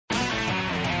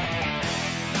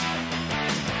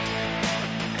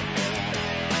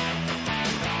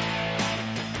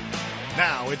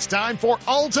Now it's time for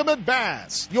Ultimate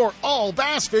Bass, your all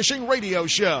bass fishing radio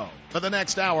show. For the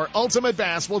next hour, Ultimate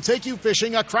Bass will take you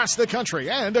fishing across the country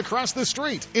and across the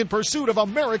street in pursuit of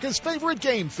America's favorite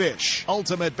game fish.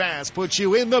 Ultimate Bass puts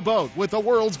you in the boat with the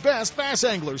world's best bass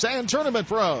anglers and tournament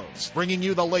pros, bringing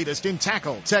you the latest in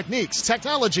tackle, techniques,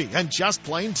 technology, and just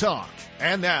plain talk.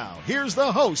 And now, here's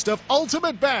the host of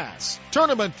Ultimate Bass,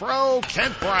 Tournament Pro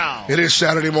Kent Brown. It is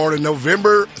Saturday morning,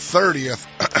 November 30th.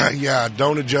 Yeah,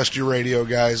 don't adjust your radio,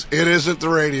 guys. It isn't the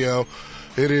radio.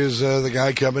 It is the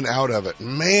guy coming out of it.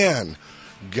 Man,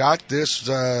 got this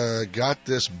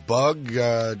bug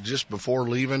just before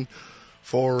leaving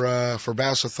for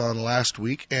Bassathon last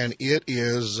week, and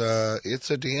it's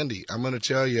a dandy. I'm going to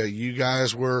tell you, you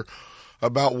guys were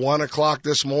about 1 o'clock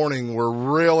this morning. We're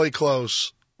really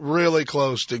close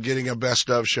to getting a best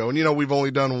of show. And we've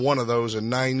only done one of those in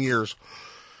 9 years.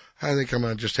 I think I'm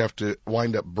going to just have to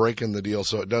wind up breaking the deal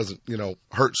so it doesn't,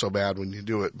 hurt so bad when you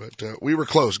do it. But we were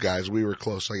close, guys. We were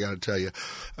close, I got to tell you.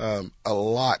 A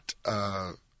lot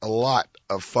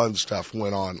of fun stuff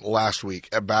went on last week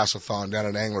at Bassathon down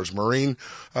at Anglers Marine.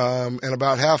 And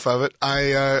about half of it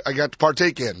I got to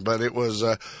partake in. But it was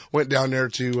went down there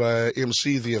to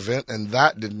MC the event, and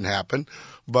that didn't happen.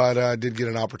 But I did get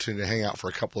an opportunity to hang out for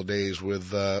a couple of days with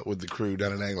the crew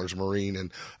down at Anglers Marine,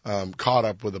 and caught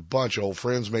up with a bunch of old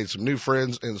friends, made some new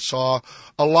friends, and saw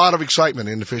a lot of excitement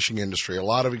in the fishing industry, a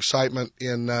lot of excitement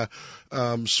in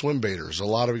swim baiters, a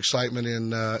lot of excitement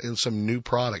in some new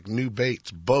product, new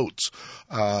baits, boats.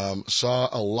 Saw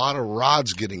a lot of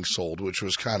rods getting sold, which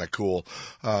was kind of cool.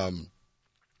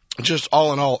 Just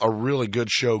all in all, a really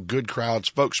good show, good crowds,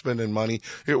 folks spending money.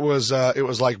 It was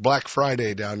like Black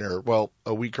Friday down there, well,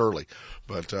 a week early.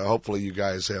 But hopefully you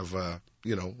guys have,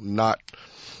 not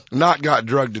got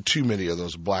drugged to too many of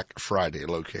those Black Friday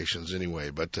locations anyway.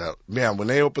 But, man, when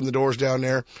they opened the doors down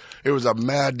there, it was a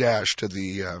mad dash to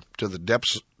the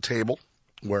depths table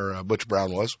where Butch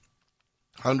Brown was.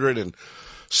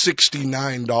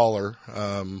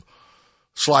 $169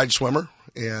 slide swimmer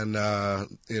and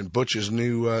in Butch's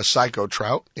new Psycho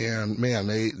Trout, and man,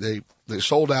 they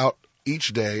sold out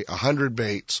each day 100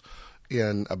 baits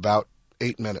in about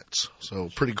 8 minutes. So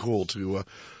pretty cool to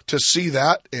see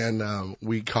that, and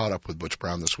we caught up with Butch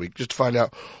Brown this week just to find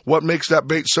out what makes that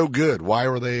bait so good. Why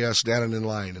were they standing in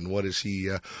line, and what's he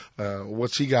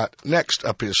got next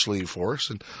up his sleeve for us?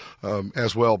 And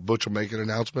as well, Butch will make an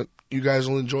announcement you guys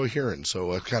will enjoy hearing.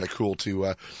 So kind of cool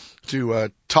to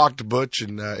talk to Butch,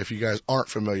 and if you guys aren't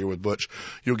familiar with Butch,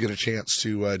 you'll get a chance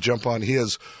to jump on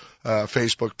his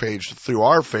Facebook page through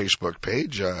our Facebook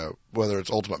page, whether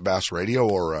it's Ultimate Bass Radio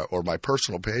or my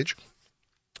personal page.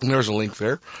 And there's a link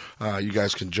there. You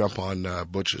guys can jump on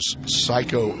Butch's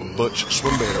Psycho Butch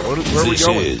Swim Baiter. Where are we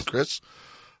going, Chris?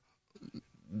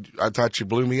 I thought you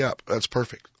blew me up. That's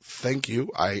perfect. Thank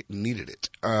you. I needed it.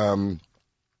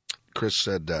 Chris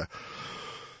said,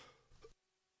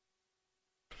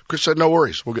 no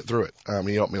worries. We'll get through it.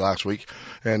 He helped me last week,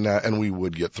 and we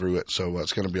would get through it. So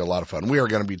it's going to be a lot of fun. We are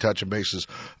going to be touching bases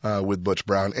with Butch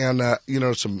Brown, and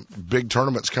some big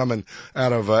tournaments coming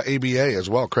out of ABA as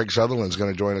well. Craig Sutherland's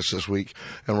going to join us this week,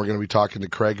 and we're going to be talking to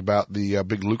Craig about the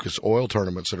big Lucas Oil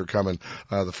tournaments that are coming.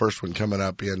 The first one coming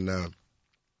up in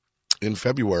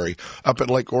February up at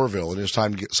Lake Orville, and it's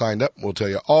time to get signed up. We'll tell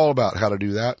you all about how to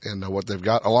do that and what they've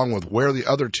got, along with where the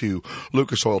other two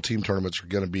Lucas Oil team tournaments are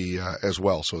going to be as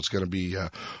well. So it's going to be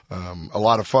a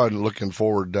lot of fun. Looking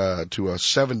forward to a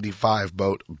 75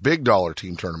 boat big dollar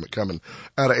team tournament coming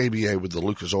out of ABA with the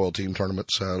Lucas Oil team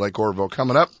tournaments. Lake Orville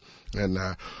coming up, and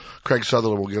Craig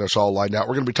Sutherland will get us all lined out.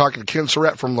 We're going to be talking to Ken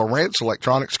Surratt from Lawrence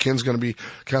Electronics. Ken's going to be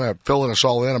kind of filling us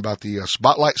all in about the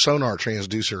Spotlight sonar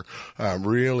transducer.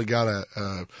 Really got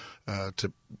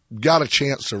a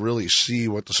chance to really see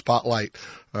what the Spotlight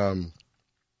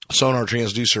sonar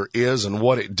transducer is and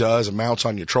what it does. It mounts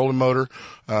on your trolling motor,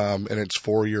 and it's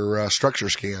for your structure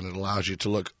scan. It allows you to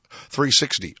look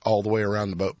 360 all the way around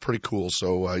the boat. Pretty cool.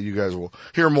 So you guys will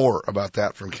hear more about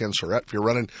that from Ken Surratt. If you're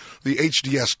running the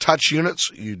HDS touch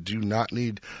units, you do not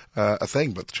need a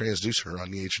thing but the transducer on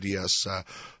the HDS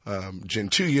Gen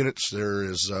 2 units. There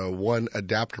is one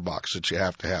adapter box that you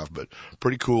have to have, but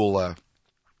pretty cool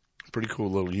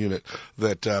little unit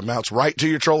that mounts right to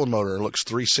your trolling motor and looks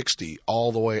 360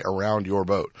 all the way around your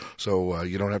boat. So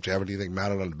you don't have to have anything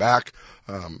mounted on the back.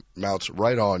 Mounts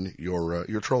right on your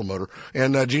trolling motor.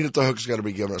 And Gene at the Hook's got to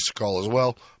be giving us a call as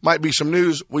well. Might be some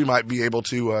news. We might be able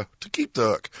to keep the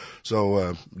hook.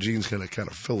 So Gene's going to kind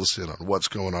of fill us in on what's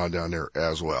going on down there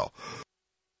as well.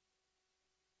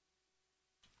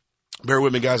 Bear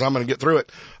with me, guys. I'm going to get through it.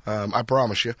 I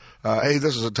promise you. Hey,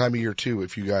 this is a time of year, too,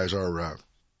 if you guys are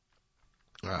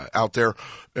out there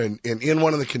and in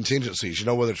one of the contingencies,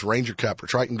 whether it's Ranger Cup or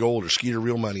Triton Gold or Skeeter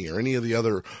Real Money or any of the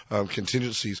other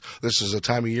contingencies, this is a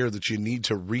time of year that you need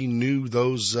to renew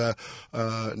those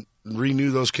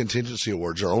contingency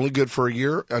awards. They're only good for a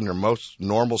year under most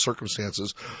normal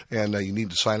circumstances, and you need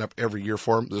to sign up every year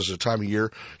for them. This is a time of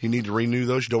year you need to renew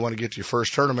those. You don't want to get to your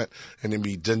first tournament and then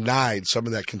be denied some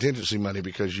of that contingency money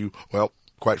because you, well,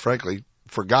 quite frankly,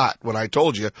 forgot when I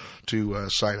told you to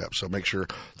sign up. So make sure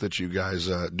that you guys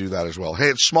do that as well. Hey,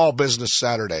 it's Small Business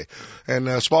Saturday.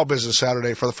 And Small Business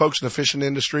Saturday for the folks in the fishing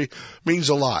industry means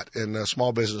a lot. And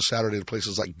Small Business Saturday to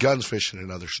places like Guns Fishing and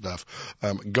other stuff,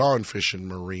 Gone Fishing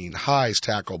Marine, High's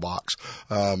Tackle Box,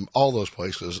 all those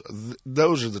places.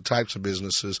 Those are the types of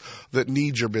businesses that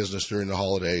need your business during the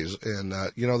holidays. And,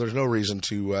 there's no reason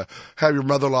to have your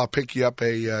mother-in-law pick you up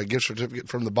a gift certificate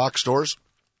from the box stores.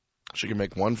 She can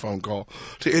make one phone call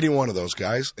to any one of those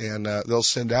guys, and they'll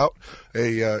send out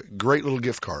a great little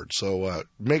gift card. So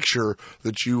make sure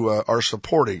that you are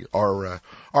supporting our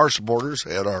supporters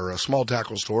at our small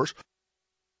tackle stores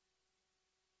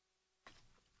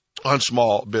on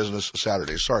Small Business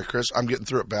Saturdays. Sorry, Chris, I'm getting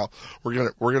through it, pal. We're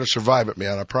gonna survive it,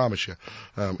 man. I promise you.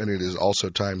 And it is also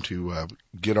time to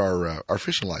get our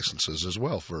fishing licenses as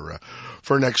well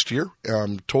for next year.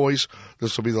 Toys.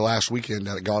 This will be the last weekend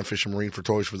down at Gone Fishing Marine for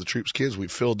Toys for the Troops Kids.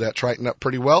 We've filled that Triton up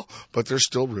pretty well, but there's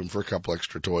still room for a couple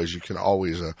extra toys. You can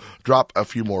always drop a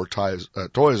few more toys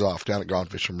off down at Gone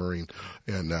Fishing Marine,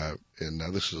 and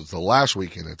this is the last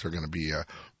weekend that they're going to be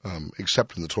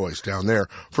accepting the toys down there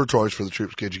for Toys for the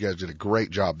Troops Kids. You guys did a great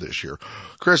job this year.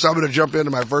 Chris, I'm going to jump into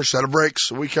my first set of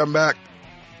breaks. When we come back,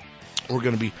 we're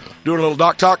going to be doing a little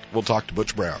dock talk. We'll talk to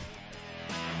Butch Brown.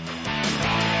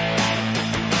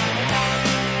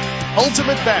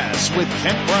 Ultimate Bass with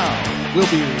Kent Brown. We'll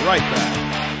be right back.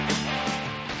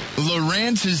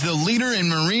 Lowrance is the leader in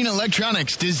marine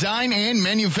electronics design and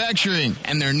manufacturing,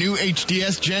 and their new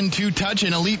HDS Gen 2 Touch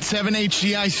and Elite 7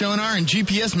 HDI sonar and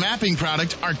GPS mapping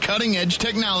product are cutting-edge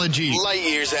technology. Light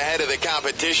years ahead of the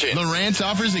competition. Lowrance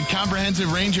offers a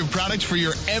comprehensive range of products for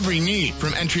your every need,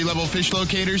 from entry-level fish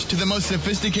locators to the most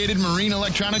sophisticated marine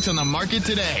electronics on the market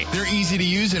today. They're easy to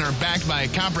use and are backed by a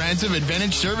comprehensive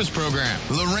Advantage service program.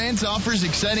 Lowrance offers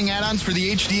exciting add-ons for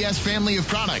the HDS family of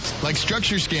products, like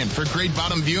Structure Skin for great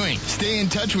bottom viewing. Stay in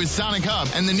touch with Sonic Hub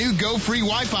and the new Go Free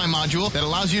Wi-Fi module that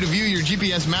allows you to view your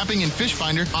GPS mapping and fish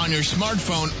finder on your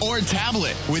smartphone or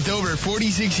tablet. With over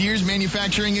 46 years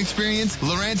manufacturing experience,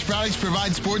 Lowrance products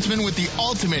provide sportsmen with the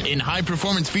ultimate in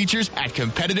high-performance features at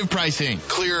competitive pricing.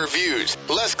 Clearer views,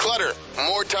 less clutter,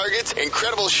 more targets,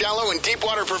 incredible shallow and deep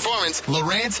water performance.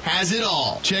 Lowrance has it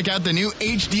all. Check out the new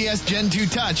HDS Gen 2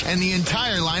 Touch and the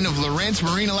entire line of Lowrance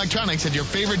Marine Electronics at your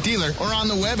favorite dealer or on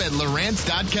the web at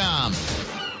Lowrance.com.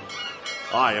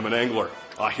 I am an angler,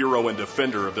 a hero and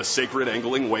defender of the sacred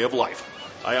angling way of life.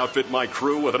 I outfit my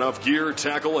crew with enough gear,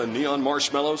 tackle, and neon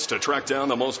marshmallows to track down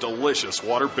the most delicious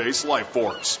water-based life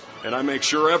forms. And I make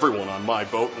sure everyone on my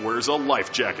boat wears a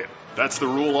life jacket. That's the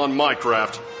rule on my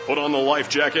craft. Put on the life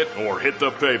jacket or hit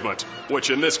the pavement, which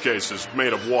in this case is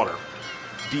made of water.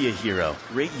 Be a hero.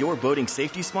 Rate your boating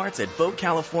safety smarts at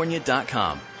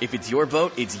BoatCalifornia.com. If it's your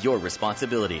boat, it's your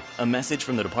responsibility. A message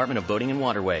from the Department of Boating and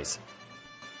Waterways.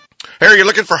 Hey, are you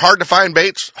looking for hard-to-find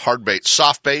baits? Hard baits,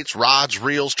 soft baits, rods,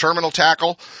 reels, terminal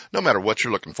tackle? No matter what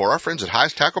you're looking for, our friends at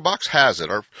High's Tackle Box has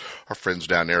it. Our friends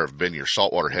down there have been your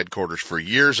saltwater headquarters for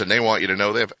years, and they want you to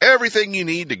know they have everything you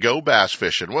need to go bass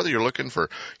fishing. Whether you're looking for,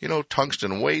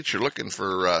 tungsten weights, you're looking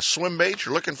for swim baits,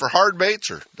 you're looking for hard baits,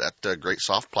 or that great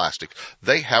soft plastic,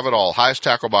 they have it all. High's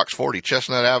Tackle Box, 40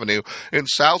 Chestnut Avenue in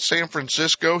South San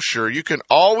Francisco. Sure, you can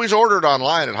always order it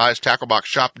online at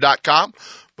highstackleboxshop.com.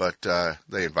 But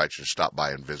they invite you to stop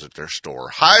by and visit their store.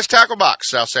 High's Tackle Box,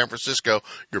 South San Francisco,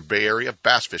 your Bay Area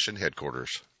bass fishing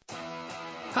headquarters.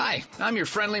 Hi, I'm your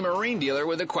friendly marine dealer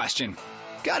with a question.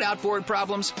 Got outboard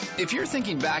problems? If you're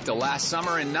thinking back to last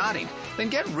summer and nodding, then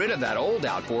get rid of that old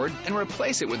outboard and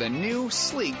replace it with a new,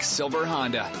 sleek silver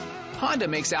Honda. Honda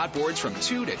makes outboards from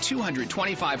 2 to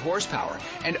 225 horsepower,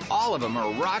 and all of them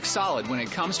are rock solid when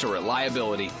it comes to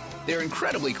reliability. They're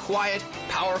incredibly quiet,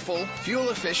 powerful, fuel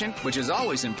efficient, which is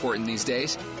always important these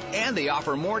days, and they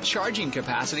offer more charging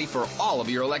capacity for all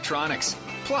of your electronics.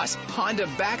 Plus, Honda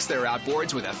backs their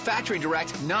outboards with a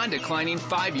factory-direct, non-declining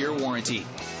 5-year warranty.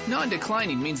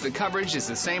 Non-declining means the coverage is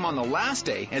the same on the last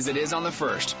day as it is on the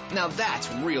first. Now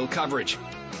that's real coverage.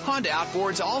 Honda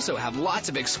outboards also have lots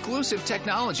of exclusive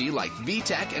technology like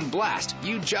VTEC and Blast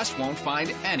you just won't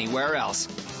find anywhere else.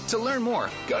 To learn more,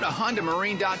 go to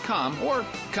HondaMarine.com or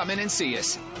come in and see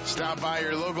us. Stop by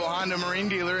your local Honda Marine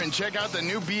dealer and check out the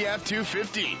new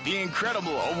BF250, the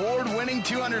incredible award-winning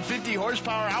 250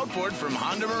 horsepower outboard from Honda.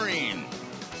 Honda Marine.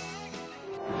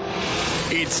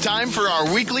 It's time for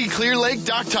our weekly Clear Lake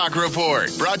Dock Talk Report,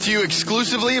 brought to you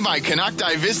exclusively by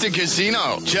Canocti Vista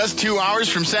Casino, just 2 hours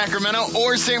from Sacramento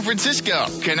or San Francisco.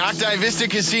 Canocti Vista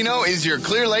Casino is your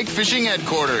Clear Lake fishing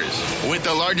headquarters. With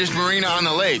the largest marina on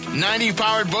the lake, 90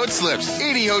 powered boat slips,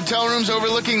 80 hotel rooms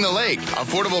overlooking the lake,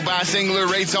 affordable bass angler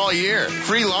rates all year,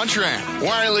 free launch ramp,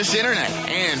 wireless internet,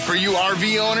 and for you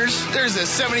RV owners, there's a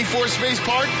 74 space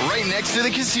park right next to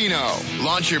the casino.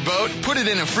 Launch your boat, put it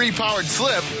in a free powered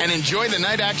slip, and enjoy the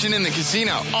night action in the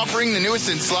casino, offering the newest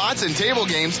in slots and table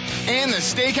games, and the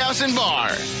steakhouse and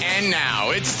bar. And now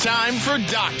it's time for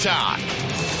Dock Talk.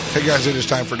 Hey guys, it is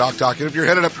time for Dock Talk. And if you're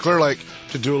headed up to Clear Lake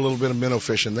to do a little bit of minnow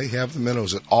fishing, they have the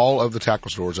minnows at all of the tackle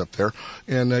stores up there.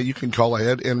 And you can call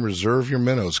ahead and reserve your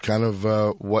minnows, kind of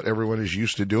what everyone is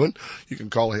used to doing. You can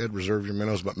call ahead, reserve your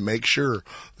minnows, but make sure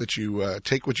that you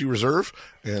take what you reserve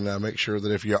and make sure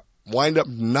that if you wind up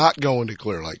not going to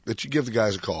Clear Lake, that you give the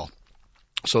guys a call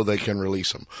so they can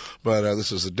release them. But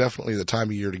this is definitely the time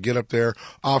of year to get up there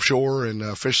offshore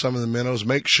and fish some of the minnows.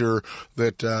 Make sure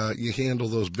that you handle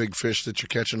those big fish that you're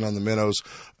catching on the minnows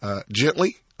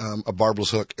gently. A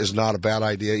barbless hook is not a bad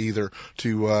idea either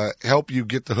to help you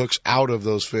get the hooks out of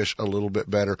those fish a little bit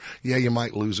better. Yeah, you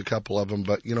might lose a couple of them,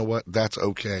 but you know what? That's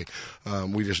okay.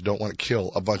 We just don't want to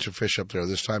kill a bunch of fish up there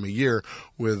this time of year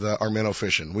with our minnow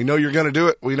fishing. We know you're going to do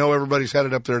it. We know everybody's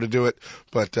headed up there to do it,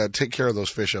 but take care of those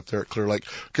fish up there at Clear Lake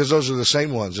because those are the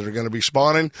same ones that are going to be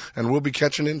spawning and we'll be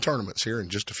catching in tournaments here in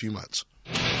just a few months.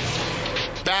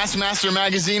 Bassmaster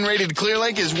Magazine rated Clear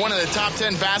Lake is one of the top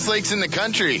 10 bass lakes in the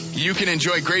country. You can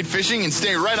enjoy great fishing and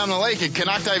stay right on the lake at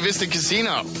Canocti Vista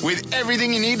Casino. With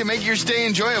everything you need to make your stay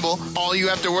enjoyable, all you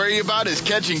have to worry about is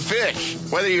catching fish.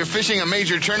 Whether you're fishing a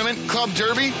major tournament, club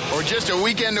derby, or just a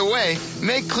weekend away,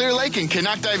 make Clear Lake and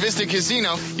Canocti Vista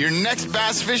Casino your next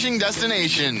bass fishing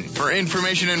destination. For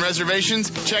information and reservations,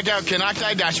 check out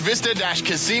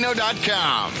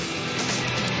canocti-vista-casino.com.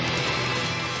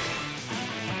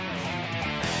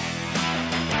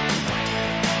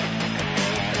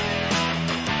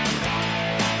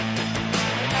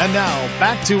 And now,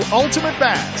 back to Ultimate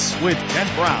Bass with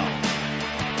Kent Brown.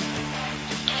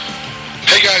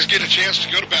 Hey guys, get a chance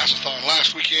to go to Bassathon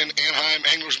last weekend, Anaheim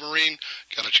Anglers Marine.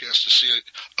 Got a chance to see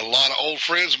a lot of old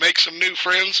friends, make some new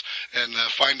friends, and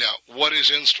find out what is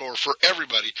in store for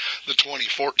everybody the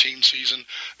 2014 season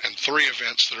and 3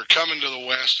 events that are coming to the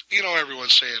West. You know,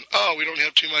 everyone's saying, oh, we don't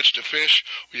have too much to fish.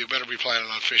 Well, you better be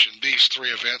planning on fishing these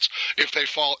 3 events. If they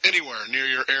fall anywhere near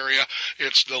your area,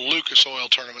 it's the Lucas Oil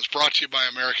Tournaments brought to you by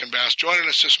American Bass. Joining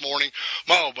us this morning,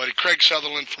 my old buddy Craig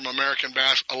Sutherland from American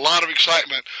Bass. A lot of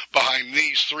excitement behind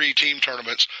these 3 team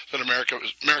tournaments that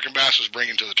American Bass is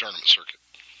bringing to the tournament circuit.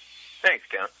 Thanks,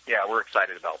 Kent. Yeah, we're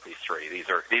excited about these 3. These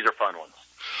are fun ones.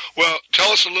 Well,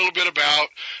 tell us a little bit about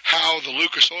how the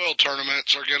Lucas Oil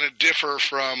tournaments are going to differ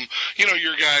from,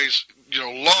 your guys',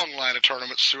 long line of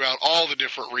tournaments throughout all the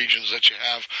different regions that you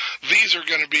have. These are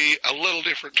going to be a little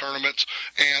different tournaments,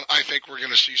 and I think we're going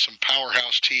to see some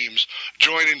powerhouse teams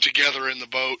joining together in the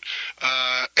boat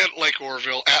at Lake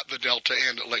Oroville, at the Delta,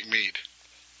 and at Lake Mead.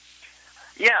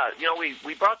 Yeah,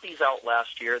 we brought these out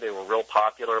last year. They were real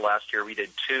popular last year. We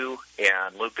did 2,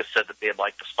 and Lucas said that they'd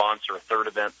like to sponsor a 3rd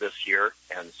event this year.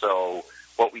 And so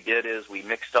what we did is we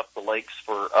mixed up the lakes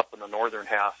for up in the northern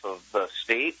half of the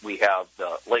state. We have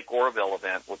the Lake Oroville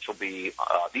event, which will be,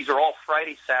 these are all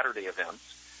Friday, Saturday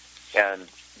events. And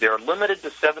they're limited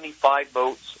to 75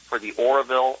 boats for the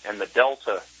Oroville and the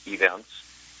Delta events.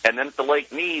 And then at the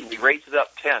Lake Mead, we raised it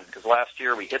up 10 because last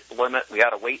year we hit the limit. We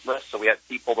had a wait list, so we had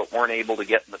people that weren't able to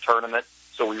get in the tournament.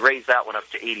 So we raised that one up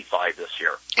to 85 this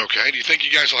year. Okay. Do you think you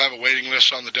guys will have a waiting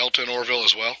list on the Delta and Oroville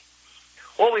as well?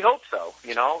 Well, we hope so.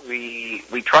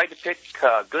 We tried to pick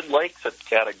good lakes that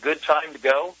had a good time to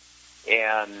go,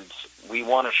 and we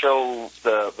want to show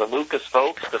the Lucas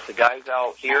folks that the guys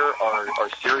out here are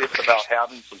serious about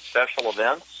having some special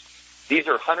events. These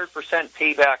are 100%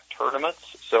 payback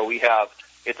tournaments, so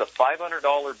it's a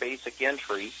 $500 basic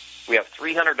entry. We have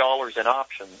 $300 in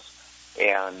options,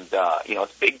 and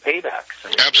it's big paybacks.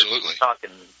 Absolutely. We're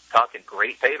talking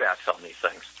great paybacks on these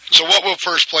things. So what will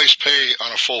first place pay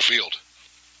on a full field?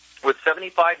 With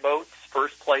 75 boats,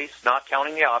 first place, not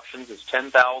counting the options, is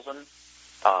 $10,000.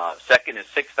 Second is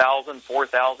 $6,000.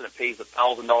 $4,000, it pays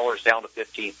 $1,000 down to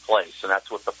 15th place, and that's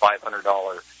with the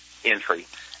 $500 entry.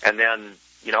 And then,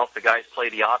 if the guys play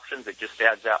the options, it just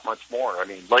adds that much more.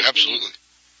 Absolutely.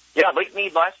 Lake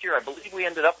Mead last year, I believe we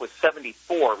ended up with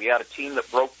 74. We had a team that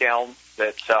broke down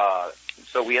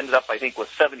so we ended up, I think, with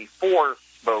 74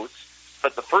 boats.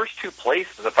 But the first 2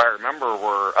 places, if I remember,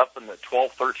 were up in the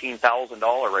 $12,000,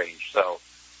 $13,000 range. So,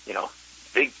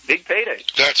 big payday.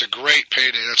 That's a great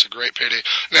payday.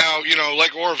 Now,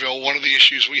 Lake Oroville, one of the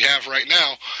issues we have right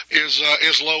now is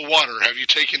low water. Have you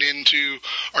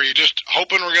are you just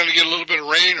hoping we're going to get a little bit of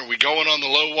rain? Are we going on the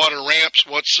low water ramps?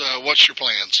 What's your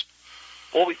plans?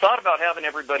 Well, we thought about having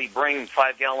everybody bring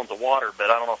 5 gallons of water, but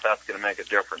I don't know if that's going to make a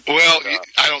difference. Well,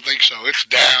 I don't think so. It's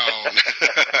down.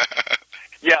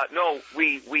 Yeah, no,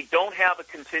 we don't have a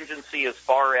contingency as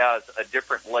far as a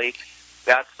different lake.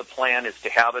 That's the plan, is to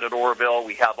have it at Oroville.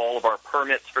 We have all of our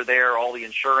permits for there. All the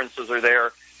insurances are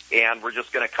there. And we're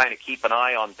just going to kind of keep an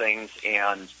eye on things.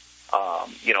 And,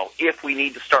 if we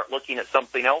need to start looking at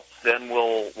something else, then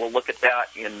we'll look at that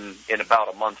in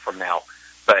about a month from now.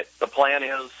 But the plan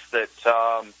is that,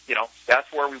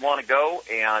 that's where we want to go.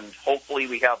 And hopefully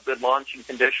we have good launching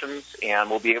conditions and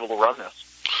we'll be able to run this.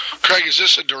 Craig, is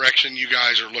this a direction you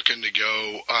guys are looking to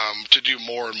go to do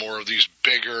more and more of these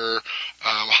bigger,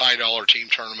 high-dollar team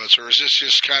tournaments, or is this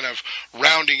just kind of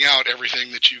rounding out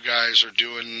everything that you guys are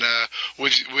doing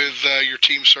with your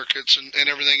team circuits and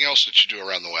everything else that you do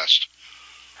around the West?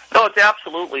 No, it's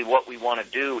absolutely what we want to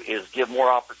do, is give more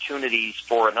opportunities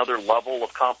for another level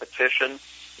of competition.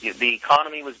 The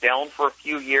economy was down for a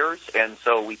few years, and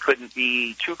so we couldn't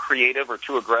be too creative or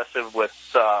too aggressive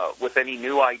with any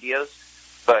new ideas.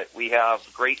 But we have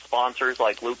great sponsors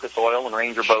like Lucas Oil and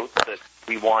Ranger Boats that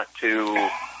we want to,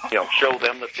 show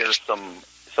them that there's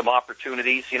some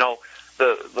opportunities.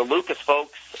 The Lucas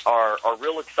folks are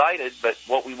real excited, but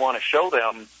what we want to show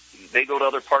them, they go to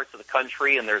other parts of the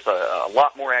country and there's a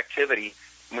lot more activity,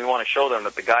 and we want to show them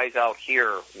that the guys out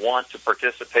here want to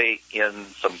participate in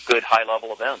some good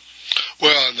high-level events.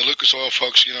 Well, and the Lucas Oil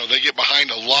folks, they get behind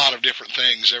a lot of different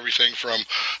things, everything from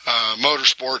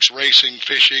motorsports, racing,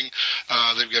 fishing.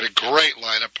 They've got a great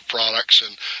lineup of products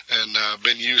and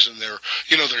been using their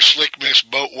Slick Mist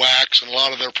boat wax and a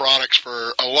lot of their products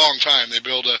for a long time. They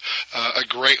build a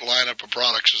great lineup of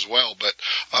products as well. But,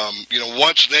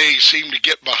 once they seem to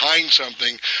get behind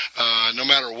something, no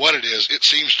matter what it is, it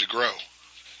seems to grow.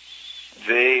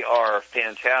 They are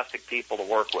fantastic people to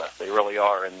work with. They really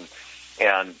are.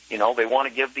 And they want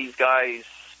to give these guys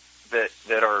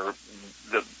that are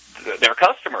their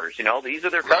customers. These are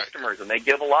their customers, and they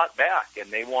give a lot back, and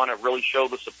they want to really show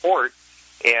the support.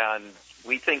 And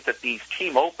we think that these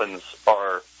team opens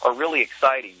are really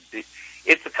exciting.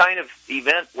 It's a kind of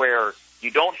event where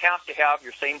you don't have to have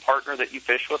your same partner that you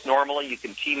fish with normally. You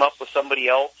can team up with somebody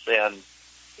else and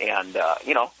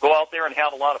go out there and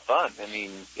have a lot of fun. I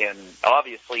mean, and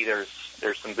obviously there's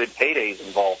some good paydays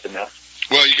involved in this.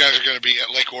 Well, you guys are going to be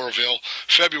at Lake Oroville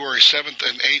February 7th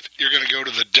and 8th. You're going to go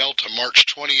to the Delta March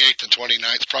 28th and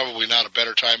 29th. Probably not a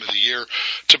better time of the year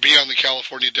to be on the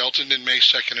California Delta, and then May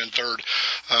 2nd and 3rd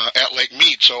at Lake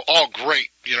Mead. So all great,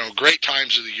 great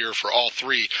times of the year for all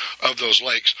three of those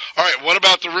lakes. All right, what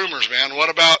about the rumors, man? What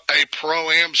about a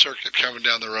Pro-Am circuit coming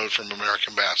down the road from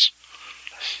American Bass?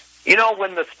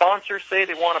 When the sponsors say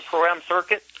they want a Pro-Am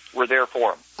circuit, we're there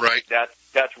for them. Right.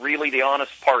 That's really the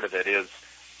honest part of it, is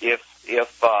if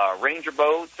Ranger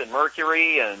Boats and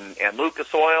Mercury and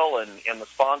Lucas Oil and the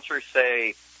sponsors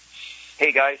say,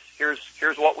 hey guys,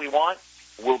 here's what we want,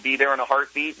 we'll be there in a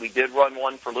heartbeat. We did run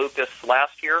one for Lucas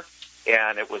last year,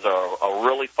 and it was a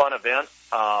really fun event.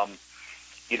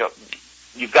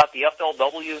 You've got the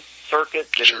FLW circuit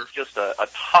that is just a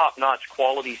top-notch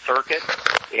quality circuit,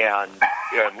 and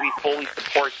we fully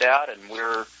support that, and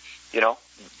we're,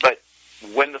 but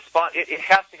when it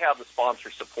has to have the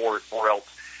sponsor support, or else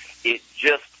it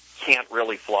just can't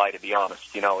really fly, to be honest.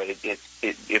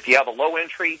 If you have a low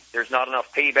entry, there's not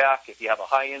enough payback. If you have a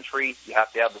high entry, you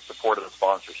have to have the support of the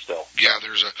sponsor still. Yeah,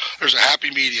 there's a happy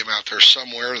medium out there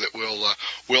somewhere that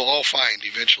we'll all find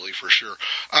eventually, for sure.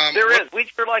 There is. We'd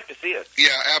sure like to see it. Yeah,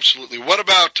 absolutely. What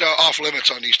about off limits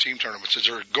on these team tournaments? Is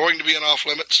there going to be an off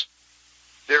limits?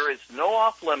 There is no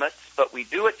off limits, but we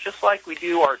do it just like we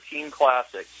do our team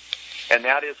classic, and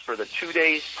that is for the 2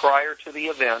 days prior to the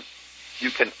event. You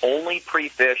can only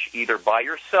pre-fish either by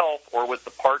yourself or with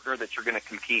the partner that you're going to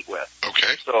compete with.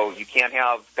 Okay. So you can't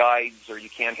have guides, or you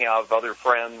can't have other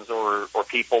friends or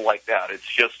people like that.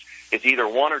 It's either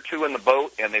one or two in the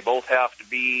boat, and they both have to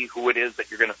be who it is that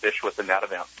you're going to fish with in that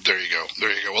event. There you go.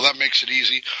 Well, that makes it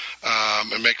easy.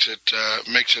 It makes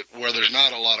it where there's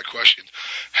not a lot of questions.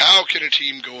 How can a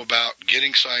team go about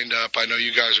getting signed up? I know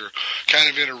you guys are kind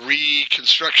of in a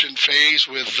reconstruction phase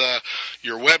with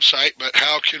your website, but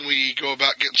how can we go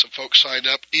about getting some folks signed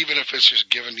up, even if it's just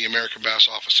giving the American Bass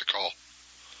office a call?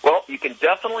 Well, you can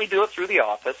definitely do it through the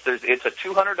office. It's a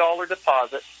 $200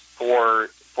 deposit for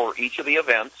each of the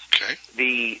events. Okay.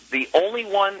 The only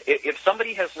one, if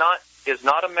somebody is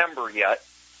not a member yet,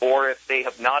 or if they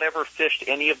have not ever fished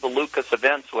any of the Lucas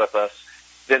events with us,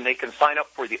 then they can sign up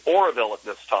for the Oroville at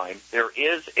this time. There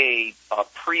is a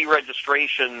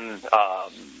pre-registration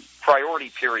priority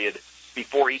period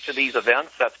before each of these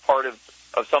events. That's part of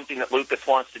something that Lucas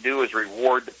wants to do, is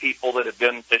reward the people that have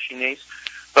been fishing these.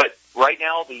 But right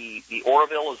now, the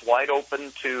Oroville is wide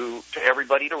open to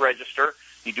everybody to register.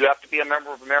 You do have to be a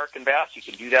member of American Bass. You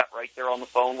can do that right there on the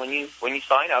phone when you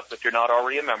sign up if you're not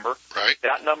already a member. Right.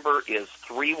 That number is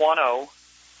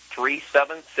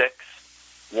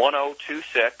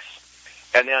 310-376-1026.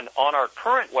 And then on our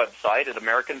current website at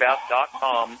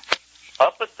AmericanBass.com,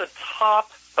 up at the top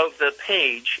of the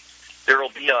page, there will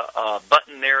be a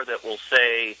button there that will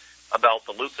say about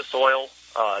the Lucas Oil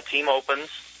Team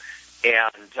Opens.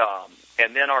 And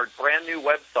then our brand new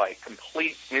website,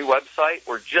 complete new website,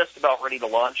 we're just about ready to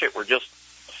launch it. We're just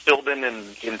still been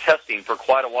in testing for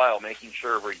quite a while, making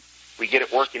sure we get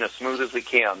it working as smooth as we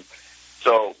can.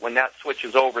 So when that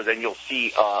switches over, then you'll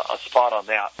see a spot on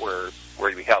that where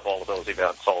we have all of those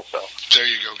events also. There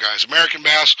you go, guys. American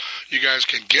Bass, you guys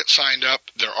can get signed up.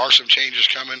 There are some changes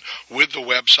coming with the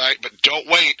website, but don't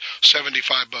wait.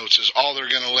 75 boats is all they're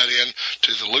going to let in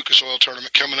to the Lucas Oil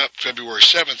Tournament coming up February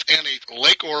 7th and 8th,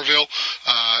 Lake Oroville,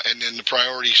 and then the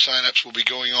priority sign-ups will be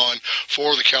going on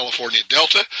for the California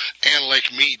Delta and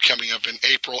Lake Mead coming up in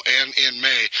April and in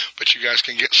May. But you guys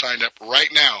can get signed up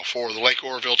right now for the Lake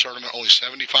Oroville Tournament. Only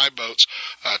 75 boats,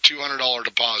 $200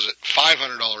 deposit,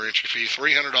 $500 entry fee,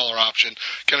 $300 option.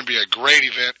 Going to be a great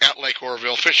event at Lake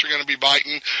Oroville. Fish are going to be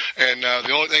biting, and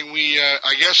the only thing we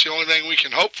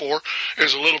can hope for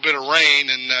is a little bit of rain.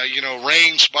 And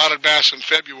rain, spotted bass in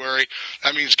February.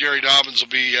 That means Gary Dobbins will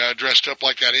be dressed up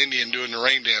like that Indian doing the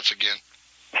rain dance again.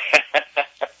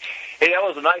 Hey, that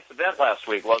was a nice event last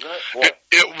week, wasn't it? Boy.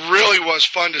 It really was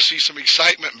fun to see some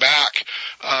excitement back.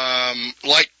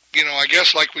 I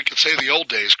guess like we could say the old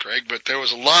days, Craig, but there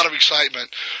was a lot of excitement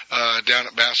down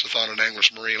at Bassathon and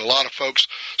Anglers Marine. A lot of folks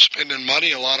spending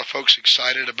money, a lot of folks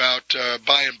excited about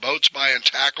buying boats, buying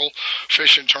tackle,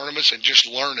 fishing tournaments, and just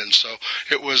learning. So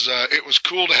it was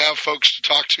cool to have folks to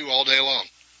talk to all day long.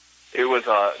 It was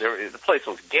the place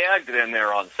was gagged in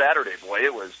there on Saturday, boy.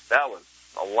 That was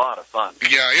a lot of fun.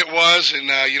 Yeah, it was, and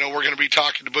we're going to be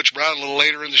talking to Butch Brown a little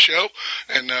later in the show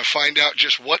and find out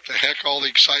just what the heck all the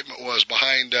excitement was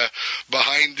behind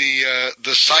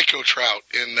the Psycho Trout.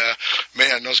 And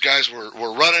man, those guys were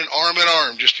running arm in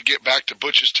arm just to get back to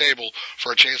Butch's table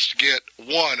for a chance to get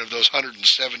one of those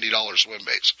 $170 swim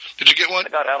baits. Did you get one?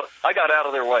 I got out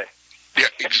of their way. Yeah,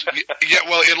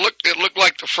 well, it looked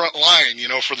like the front line,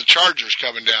 for the Chargers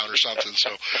coming down or something. So,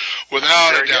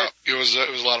 without a doubt, it was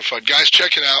a lot of fun. Guys,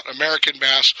 check it out, American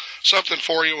Bass, something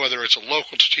for you, whether it's a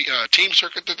local team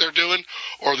circuit that they're doing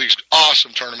or these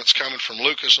awesome tournaments coming from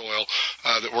Lucas Oil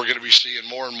that we're going to be seeing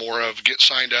more and more of. Get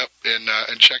signed up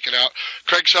and check it out.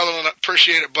 Craig Sutherland,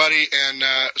 appreciate it, buddy, and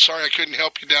sorry I couldn't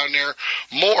help you down there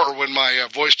more when my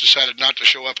voice decided not to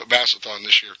show up at Bassathon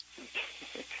this year.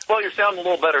 Well, you're sounding a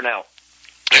little better now.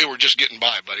 Hey, we're just getting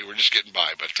by, buddy. We're just getting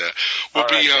by. But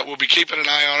we'll be keeping an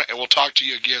eye on it, and we'll talk to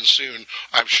you again soon,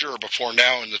 I'm sure, before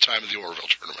now and the time of the Oroville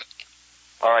tournament.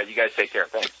 All right, you guys take care.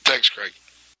 Thanks. Thanks, Craig.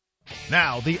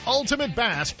 Now, the Ultimate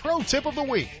Bass Pro Tip of the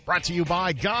Week, brought to you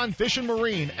by Gone Fishing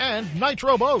Marine and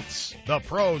Nitro Boats. The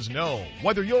pros know,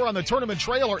 whether you're on the tournament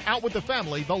trail or out with the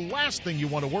family, the last thing you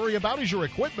want to worry about is your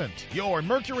equipment. Your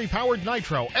Mercury-powered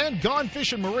Nitro and Gone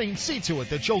Fishing Marine see to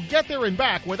it that you'll get there and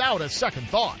back without a second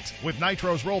thought. With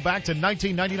Nitros roll back to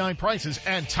 $19.99 prices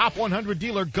and top 100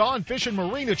 dealer Gone Fishing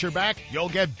Marine at your back, you'll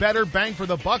get better bang for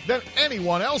the buck than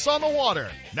anyone else on the water.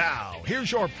 Now,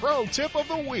 here's your Pro Tip of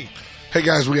the Week. Hey,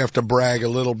 guys, we have to brag a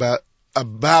little bit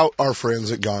about our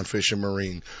friends at Gone Fishing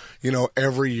Marine.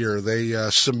 Every year they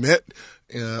submit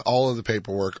all of the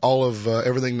paperwork, all of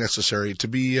everything necessary to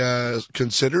be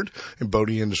considered in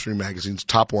Boating Industry Magazine's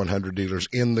top 100 dealers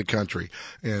in the country.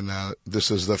 And this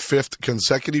is the 5th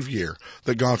consecutive year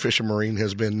that Gone Fishing Marine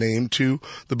has been named to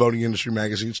the Boating Industry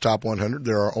Magazine's top 100.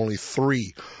 There are only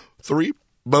three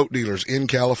boat dealers in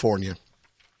California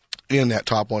in that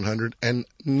top 100, and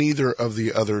neither of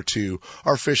the other two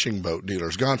are fishing boat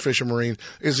dealers. Gone Fishing Marine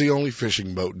is the only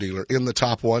fishing boat dealer in the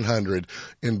top 100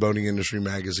 in Boating Industry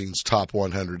Magazine's top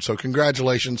 100. So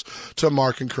congratulations to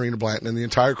Mark and Karina Blanton and the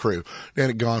entire crew and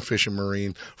at Gone Fishing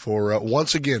Marine for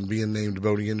once again being named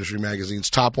Boating Industry Magazine's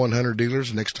top 100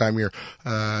 dealers. Next time you're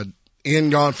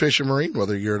in Gone Fishing Marine,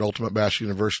 whether you're at Ultimate Bass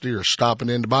University or stopping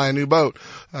in to buy a new boat,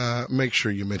 make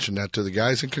sure you mention that to the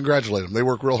guys and congratulate them. They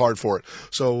work real hard for it.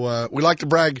 So we like to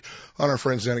brag on our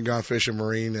friends down at Gone Fishing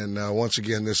Marine, and once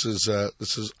again, this is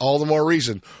all the more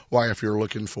reason why if you're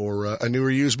looking for a new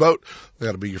or used boat,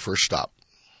 that'll be your first stop.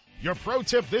 Your pro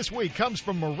tip this week comes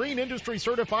from Marine Industry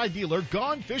Certified dealer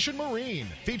Gone Fishin' Marine,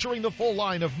 featuring the full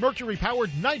line of Mercury-powered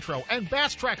Nitro and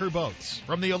Bass Tracker boats.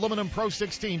 From the aluminum Pro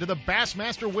 16 to the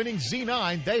Bassmaster winning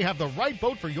Z9, they have the right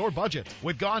boat for your budget.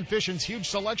 With Gone Fishin's huge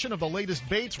selection of the latest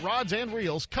baits, rods, and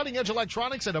reels, cutting-edge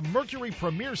electronics, and a Mercury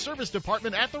Premier service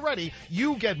department at the ready,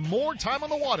 you get more time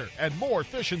on the water and more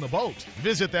fish in the boat.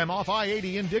 Visit them off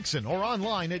I-80 in Dixon or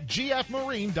online at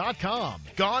gfmarine.com.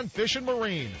 Gone Fishin'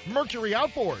 Marine, Mercury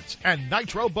outboards, and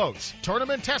Nitro boats.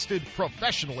 Tournament tested,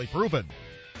 professionally proven.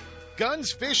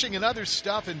 Guns, Fishing, and Other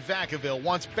Stuff in Vacaville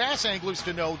wants bass anglers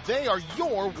to know they are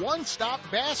your one-stop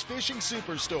bass fishing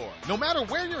superstore. No matter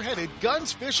where you're headed,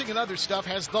 Guns, Fishing, and Other Stuff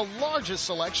has the largest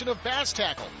selection of bass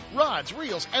tackle, rods,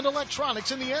 reels, and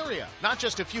electronics in the area. Not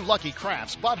just a few lucky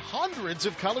crafts, but hundreds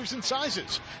of colors and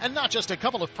sizes. And not just a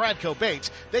couple of Pradco baits,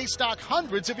 they stock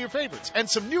hundreds of your favorites and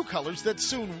some new colors that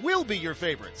soon will be your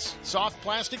favorites. Soft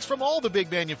plastics from all the big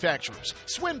manufacturers,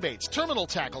 swim baits, terminal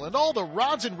tackle, and all the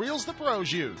rods and reels the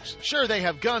pros use. Sure, they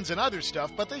have Guns and Other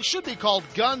Stuff, but they should be called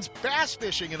Guns, Bass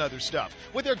Fishing, and Other Stuff.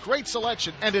 With their great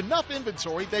selection and enough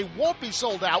inventory, they won't be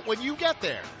sold out when you get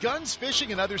there. Guns,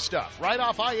 Fishing, and Other Stuff, right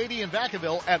off I-80 in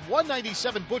Vacaville at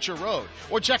 197 Butcher Road.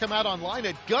 Or check them out online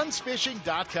at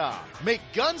gunsfishing.com. Make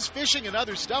Guns, Fishing, and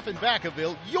Other Stuff in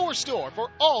Vacaville your store for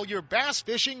all your bass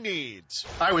fishing needs.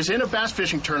 I was in a bass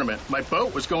fishing tournament. My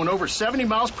boat was going over 70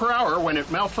 miles per hour when it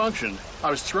malfunctioned. I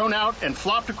was thrown out and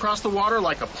flopped across the water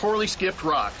like a poorly skipped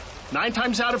rock. 9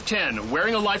 times out of 10,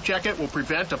 wearing a life jacket will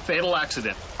prevent a fatal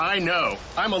accident. I know.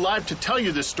 I'm alive to tell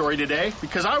you this story today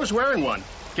because I was wearing one.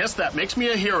 Guess that makes me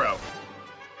a hero.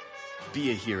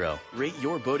 Be a hero. Rate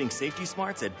your boating safety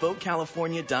smarts at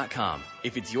BoatCalifornia.com.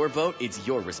 If it's your boat, it's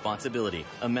your responsibility.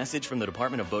 A message from the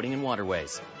Department of Boating and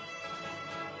Waterways.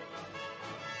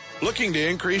 Looking to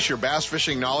increase your bass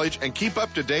fishing knowledge and keep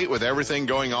up to date with everything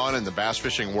going on in the bass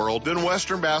fishing world? Then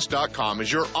WesternBass.com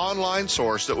is your online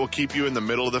source that will keep you in the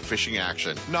middle of the fishing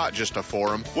action, not just a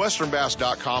forum.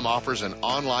 WesternBass.com offers an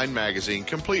online magazine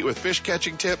complete with fish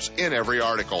catching tips in every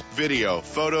article, video,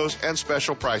 photos, and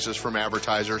special prices from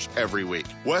advertisers every week.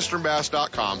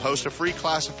 WesternBass.com hosts a free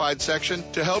classified section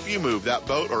to help you move that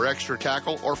boat or extra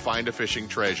tackle or find a fishing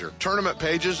treasure. Tournament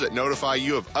pages that notify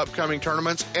you of upcoming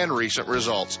tournaments and recent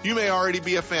results. You may already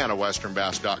be a fan of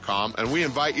WesternBass.com, and we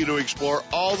invite you to explore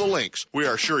all the links. We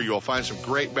are sure you will find some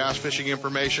great bass fishing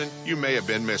information you may have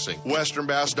been missing.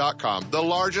 WesternBass.com, the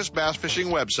largest bass fishing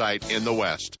website in the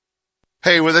West.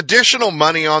 Hey, with additional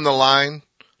money on the line,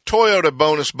 Toyota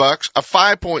bonus bucks, a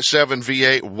 5.7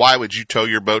 V8, why would you tow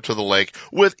your boat to the lake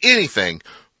with anything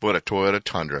but a Toyota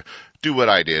Tundra? Do what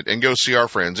I did and go see our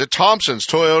friends at Thompson's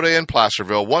Toyota in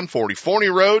Placerville, 140 Forney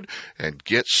Road, and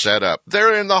get set up.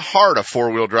 They're in the heart of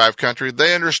four-wheel drive country.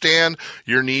 They understand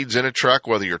your needs in a truck,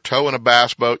 whether you're towing a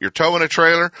bass boat, you're towing a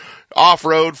trailer,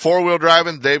 off-road, four-wheel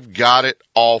driving, they've got it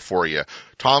all for you.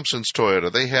 Thompson's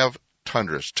Toyota, they have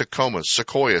Tundras, Tacomas,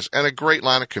 Sequoias, and a great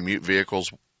line of commute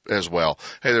vehicles as well.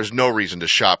 Hey, there's no reason to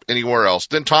shop anywhere else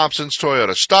than Thompson's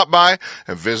Toyota. Stop by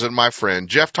and visit my friend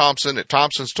Jeff Thompson at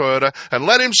Thompson's Toyota and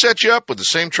let him set you up with the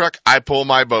same truck I pull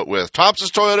my boat with.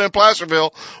 Thompson's Toyota in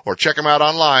Placerville, or check him out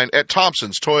online at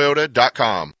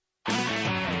thompsonstoyota.com.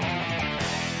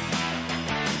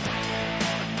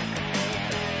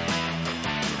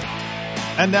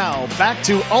 And now back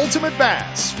to Ultimate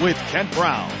Bass with Kent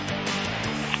Brown.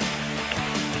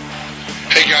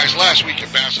 Hey guys, last week at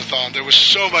Bassathon, there was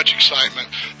so much excitement.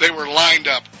 They were lined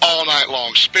up all night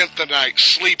long, spent the night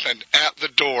sleeping at the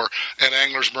door at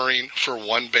Anglers Marine for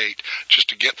one bait, just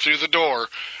to get through the door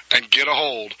and get a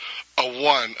hold of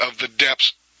one of the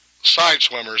depths side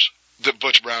swimmers that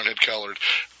Butch Brown had colored.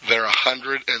 They're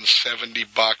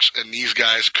 $170, and these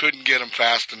guys couldn't get them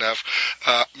fast enough.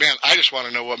 Man, I just want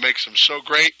to know what makes them so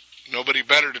great. Nobody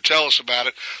better to tell us about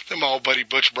it than my old buddy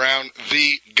Butch Brown,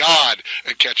 the god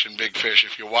at catching big fish.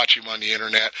 If you watch him on the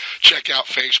internet, check out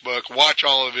Facebook, watch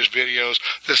all of his videos.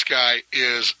 This guy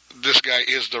is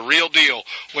the real deal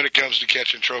when it comes to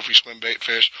catching trophy swim bait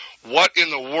fish. What in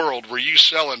the world were you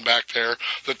selling back there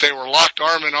that they were locked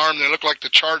arm in arm? They look like the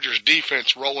Chargers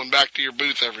defense rolling back to your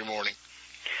booth every morning.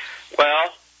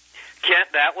 Well,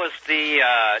 Kent, that was the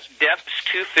Depths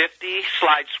 250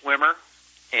 slide swimmer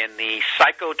in the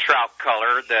Psycho Trout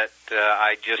color that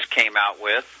I just came out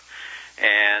with.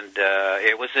 And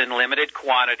it was in limited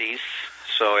quantities,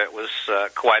 so it was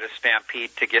quite a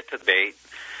stampede to get to the bait.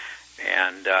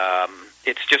 And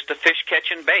it's just a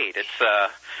fish-catching bait. It's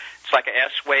like a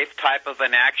S-wave type of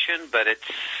an action, but it's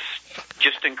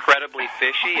just incredibly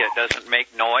fishy. It doesn't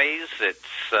make noise.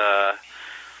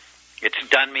 It's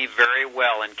done me very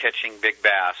well in catching big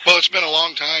bass. Well, it's been a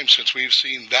long time since we've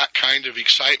seen that kind of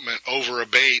excitement over a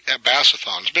bait at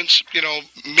Bassathon. It's been,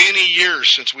 many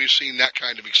years since we've seen that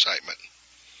kind of excitement.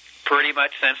 Pretty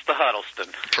much since the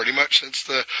Huddleston. Pretty much since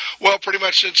the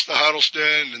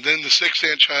Huddleston, and then the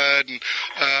 6-inch HUD,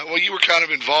 and you were kind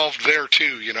of involved there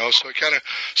too, So it kind of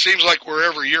seems like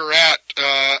wherever you're at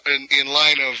in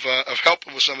line of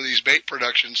helping with some of these bait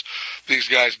productions, these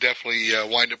guys definitely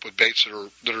wind up with baits that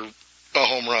are a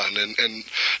home run, and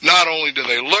not only do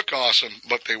they look awesome,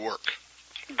 but they work.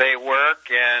 They work,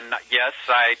 and yes,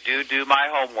 I do my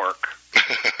homework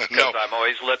because I'm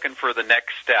always looking for the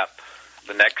next step.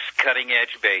 The next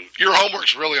cutting-edge bait. Your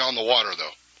homework's really on the water,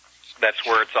 though. That's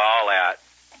where it's all at,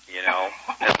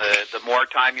 And the more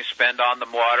time you spend on the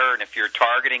water, and if you're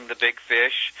targeting the big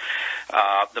fish,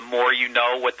 the more you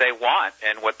know what they want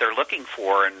and what they're looking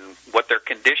for and what they're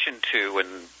conditioned to and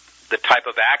the type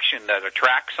of action that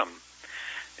attracts them.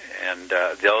 And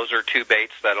those are two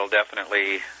baits that'll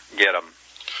definitely get them.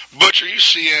 Butch, are you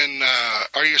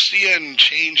seeing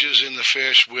changes in the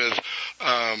fish with,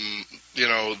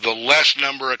 the less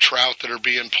number of trout that are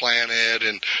being planted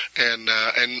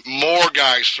and more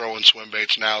guys throwing swim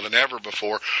baits now than ever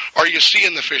before? Are you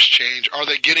seeing the fish change? Are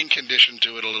they getting conditioned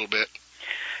to it a little bit?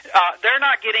 They're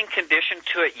not getting conditioned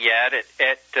to it yet.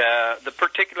 At the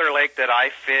particular lake that I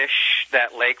fish,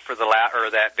 that lake for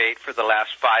that bait for the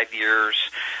last 5 years,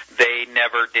 they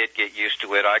never did get used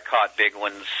to it. I caught big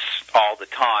ones all the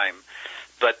time.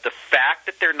 But the fact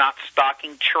that they're not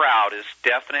stocking trout is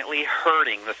definitely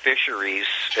hurting the fisheries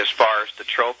as far as the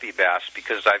trophy bass,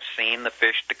 because I've seen the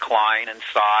fish decline in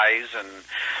size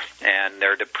and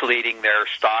they're depleting their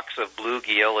stocks of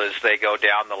bluegill as they go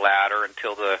down the ladder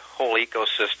until the whole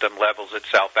ecosystem levels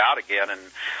itself out again, and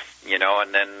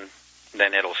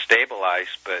then it'll stabilize.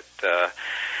 But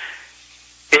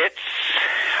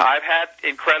I've had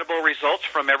incredible results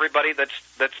from everybody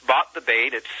that's bought the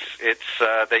bait.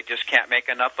 They just can't make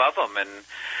enough of them, and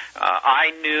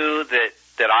I knew that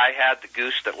I had the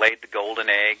goose that laid the golden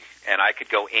egg, and I could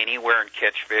go anywhere and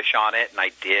catch fish on it, and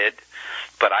I did.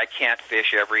 But I can't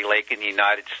fish every lake in the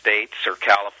United States or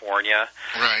California,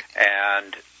 right?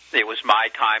 And it was my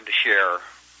time to share.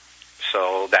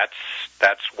 So that's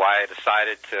why I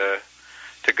decided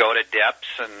to go to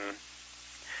depths and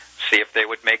see if they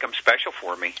would make them special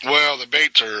for me. Well, the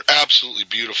baits are absolutely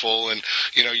beautiful, and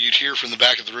you'd hear from the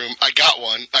back of the room, I got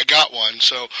one.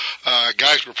 So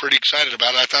guys were pretty excited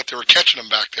about it. I thought they were catching them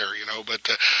back there, but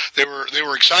they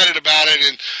were excited about it.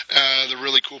 And the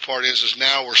really cool part is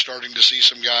now we're starting to see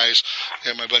some guys.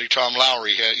 And my buddy Tom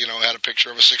Lowry had a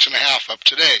picture of a 6.5 up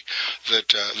today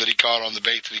that he caught on the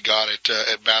bait that he got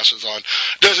at Bassathon.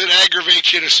 Does it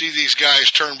aggravate you to see these guys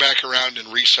turn back around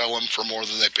and resell them for more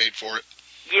than they paid for it?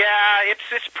 Yeah,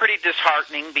 it's pretty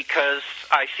disheartening because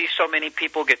I see so many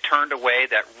people get turned away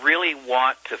that really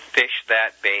want to fish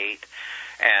that bait,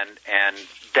 and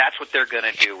that's what they're going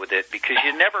to do with it, because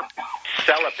you never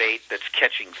sell a bait that's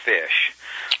catching fish.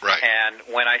 Right. And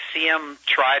when I see them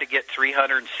try to get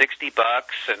 $360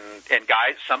 and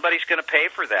guys, somebody's going to pay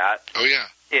for that. Oh yeah.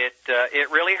 It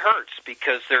really hurts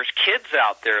because there's kids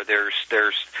out there. There's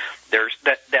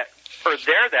that are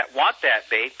there that want that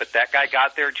bait, but that guy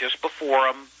got there just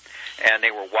before them, and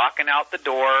they were walking out the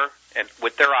door and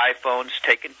with their iPhones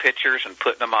taking pictures and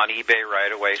putting them on eBay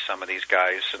right away. Some of these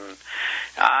guys, and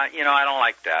I don't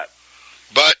like that.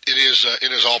 But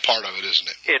it is all part of it, isn't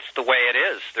it? It's the way it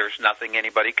is. There's nothing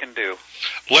anybody can do.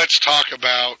 Let's talk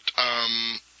about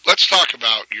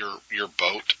your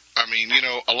boat. I mean,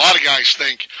 a lot of guys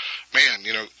think, man,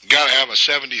 got to have a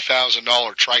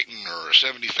 $70,000 Triton or a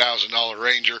 $70,000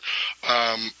 Ranger.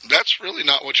 That's really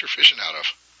not what you're fishing out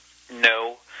of.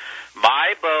 No.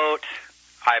 My boat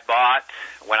I bought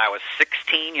when I was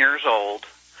 16 years old.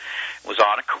 It was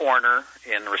on a corner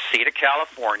in Reseda,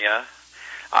 California.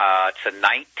 It's a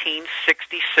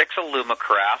 1966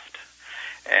 Ulitmate,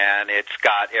 and it's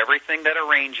got everything that a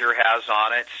Ranger has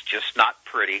on it. It's just not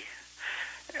pretty.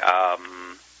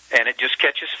 And it just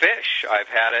catches fish. I've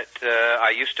had it.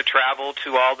 I used to travel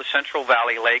to all the Central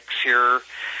Valley lakes here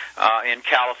in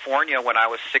California when I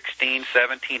was 16,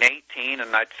 17, 18,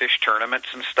 and I'd fish tournaments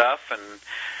and stuff. And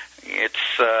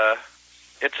it's a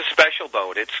special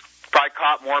boat. It's probably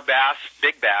caught more bass,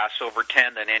 big bass, over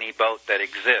 10 than any boat that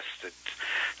exists.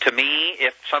 To me,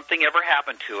 if something ever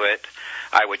happened to it,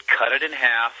 I would cut it in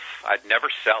half. I'd never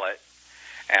sell it.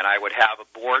 And I would have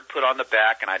a board put on the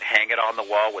back, and I'd hang it on the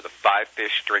wall with a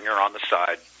 5-fish stringer on the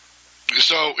side.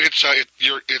 So it's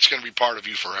going to be part of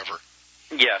you forever.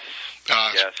 Yes.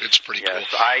 Yes. It's pretty cool.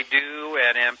 Yes, I do,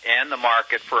 and am in the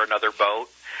market for another boat.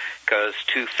 because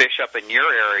to fish up in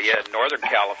your area in Northern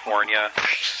California,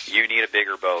 you need a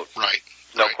bigger boat. Right.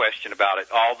 No question about it.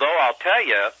 Although I'll tell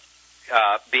you,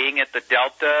 being at the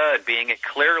Delta and being at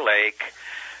Clear Lake,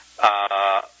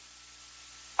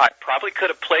 I probably could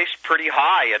have placed pretty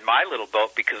high in my little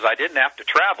boat because I didn't have to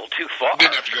travel too far.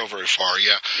 Didn't have to go very far,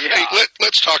 yeah. Hey,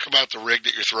 let's talk about the rig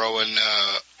that you're throwing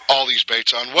all these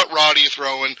baits on. What rod are you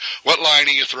throwing? What line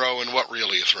are you throwing? What reel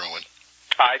are you throwing?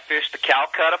 I fished the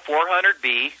Calcutta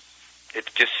 400B. It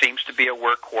just seems to be a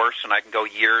workhorse, and I can go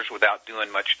years without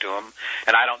doing much to them.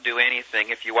 And I don't do anything.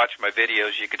 If you watch my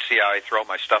videos, you can see how I throw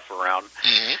my stuff around.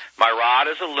 Mm-hmm. My rod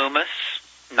is a Loomis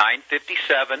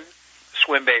 957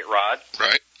 swim bait rod.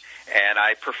 Right. And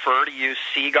I prefer to use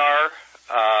Seagar,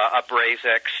 a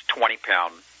BrazeX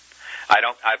 20-pound.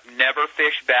 I've never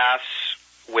fished bass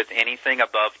with anything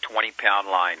above 20-pound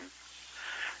line.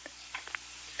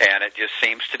 And it just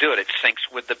seems to do it. It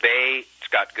syncs with the bait. It's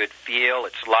got good feel.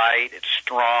 It's light. It's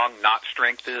strong. Knot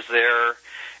strength is there.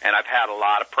 And I've had a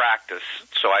lot of practice,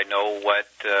 so I know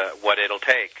what it'll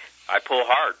take. I pull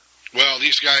hard. Well,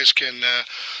 these guys can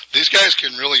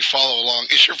really follow along.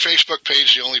 Is your Facebook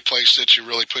page the only place that you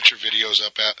really put your videos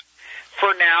up at?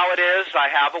 For now, it is. I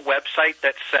have a website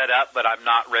that's set up, but I'm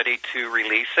not ready to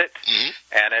release it. Mm-hmm.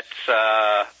 And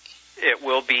it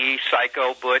will be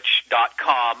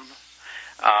psychobutch.com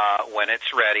when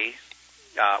it's ready.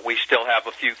 We still have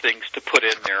a few things to put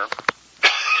in there.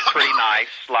 It's pretty nice.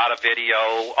 A lot of video.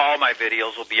 All my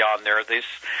videos will be on there.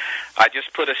 I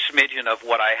just put a smidgen of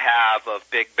what I have of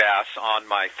big bass on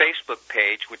my Facebook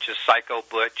page, which is Psycho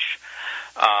Butch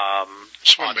on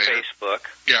Facebook.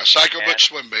 Yeah, Psycho Butch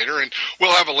Swim Baiter. And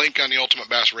we'll have a link on the Ultimate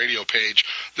Bass Radio page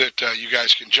that you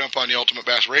guys can jump on the Ultimate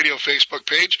Bass Radio Facebook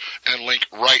page and link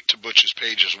right to Butch's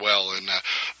page as well. And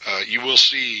you will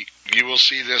see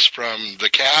this from the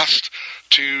cast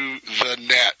to the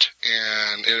net,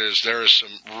 and there is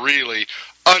some really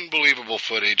unbelievable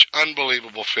footage,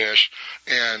 unbelievable fish,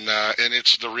 and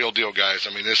it's the real deal, guys.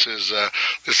 I mean, this is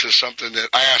something that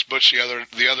I asked Butch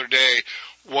the other day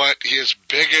what his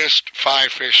biggest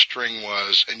 5-fish string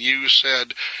was, and you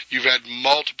said you've had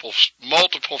multiple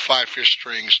 5-fish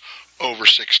strings over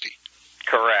 60.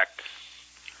 Correct.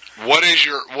 What is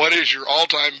your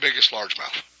all-time biggest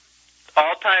largemouth?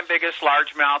 All-time biggest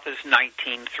largemouth is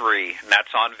 19.3, and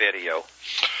that's on video.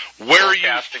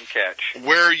 Cast and catch.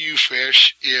 Where you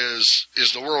fish is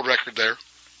the world record there?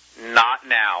 Not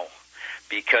now,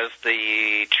 because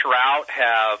the trout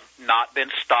have not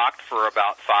been stocked for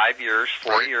about 4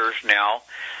 years now,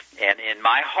 and in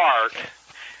my heart,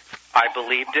 I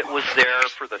believed it was there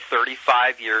for the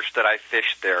 35 years that I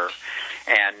fished there.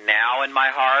 And now in my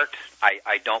heart,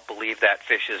 I don't believe that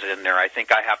fish is in there. I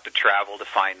think I have to travel to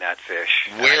find that fish.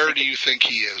 Where do you think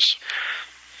he is?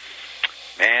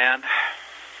 Man,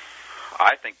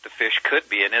 I think the fish could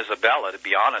be in Isabella, to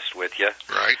be honest with you.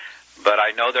 Right. But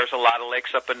I know there's a lot of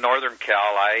lakes up in Northern Cal.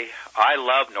 I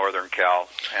love Northern Cal.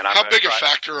 And how big a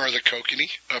factor are the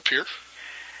kokanee up here?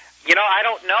 You know, I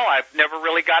don't know. I've never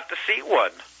really got to see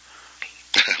one.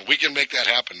 We can make that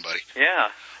happen, buddy. Yeah,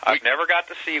 I've never got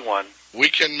to see one. We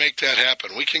can make that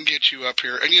happen. We can get you up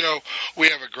here. And, you know, we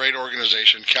have a great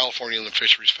organization, California Inland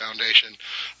Fisheries Foundation,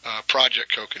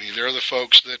 Project Kokanee. They're the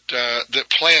folks that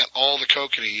plant all the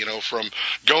kokanee, you know, from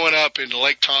going up into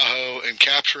Lake Tahoe and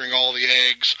capturing all the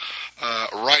eggs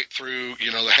right through,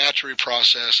 you know, the hatchery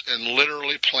process and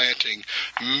literally planting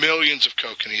millions of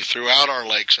kokanee throughout our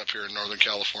lakes up here in Northern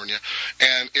California.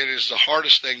 And it is the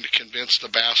hardest thing to convince the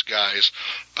bass guys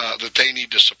that they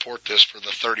need to support this for the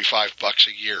 $35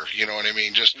 a year. You know what I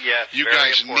mean? Just yes, you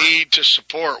guys need to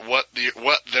support what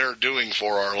they're doing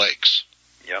for our lakes.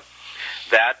 Yep.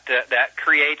 That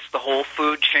creates the whole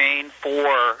food chain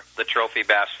for the trophy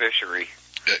bass fishery.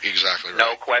 Exactly right.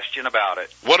 No question about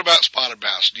it. What about spotted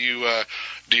bass? Do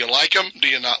you like them? Do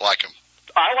you not like them?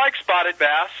 I like spotted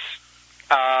bass.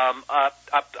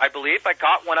 I believe I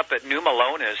caught one up at New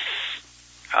Melones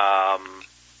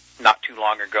not too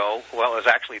long ago. Well, it was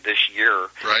actually this year.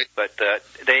 Right. But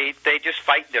they just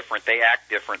fight different. They act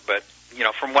different. But you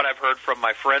know, from what I've heard from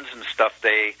my friends and stuff,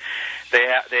 they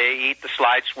eat the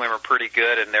slide swimmer pretty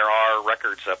good, and there are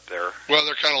records up there. Well,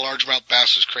 they're kind of largemouth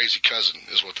bass's crazy cousin,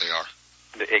 is what they are.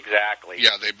 Exactly.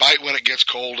 Yeah, they bite when it gets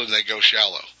cold and they go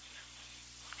shallow.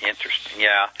 Interesting.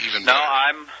 Yeah. Even better.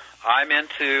 No, I'm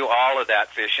into all of that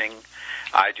fishing.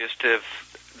 I just have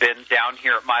been down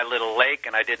here at my little lake,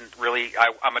 and I didn't really.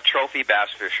 I'm a trophy bass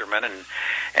fisherman,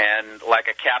 and like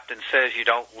a captain says, you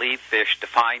don't leave fish to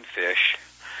find fish.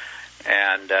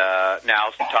 And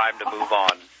now's the time to move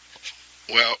on.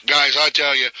 Well, guys, I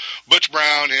tell you, Butch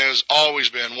Brown has always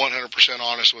been 100%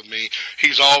 honest with me.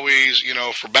 He's always,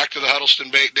 for back to the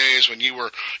Huddleston bait days when you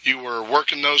were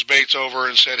working those baits over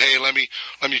and said, hey, let me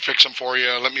fix them for you.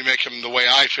 Let me make them the way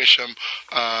I fish them.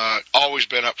 Always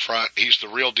been up front. He's the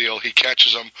real deal. He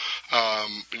catches them.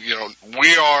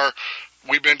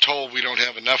 We've been told we don't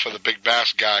have enough of the big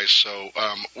bass guys, so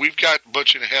we've got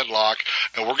Butch in a headlock,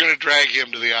 and we're going to drag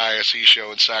him to the ISE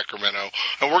show in Sacramento,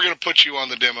 and we're going to put you on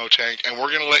the demo tank, and we're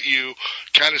going to let you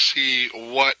kind of see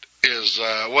what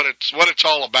it's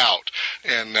all about,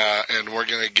 and we're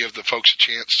going to give the folks a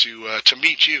chance to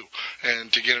meet you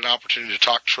and to get an opportunity to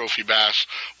talk trophy bass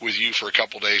with you for a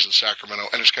couple days in Sacramento,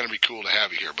 and it's going to be cool to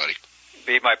have you here, buddy.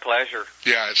 Be my pleasure.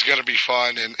 Yeah, it's going to be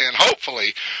fun, and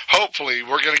hopefully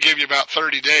we're going to give you about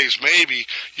 30 days. Maybe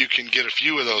you can get a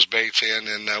few of those baits in,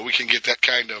 and we can get that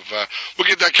kind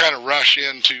of rush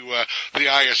into the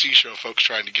ISE show, folks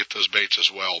trying to get those baits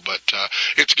as well. But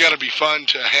it's going to be fun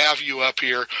to have you up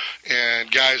here, and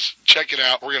guys, check it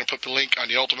out. We're going to put the link on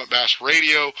the Ultimate Bass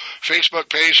Radio Facebook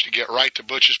page to get right to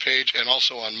Butch's page, and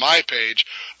also on my page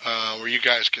where you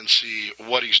guys can see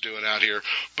what he's doing out here.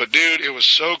 But dude, it was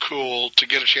so cool to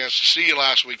get a chance to see you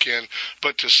last weekend,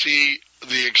 but to see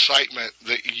the excitement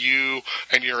that you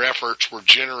and your efforts were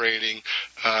generating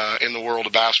in the world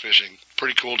of bass fishing.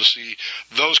 Pretty cool to see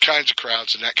those kinds of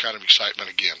crowds and that kind of excitement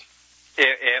again.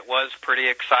 It was pretty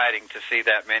exciting to see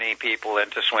that many people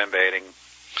into swim baiting.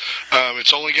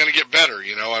 It's only going to get better,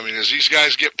 as these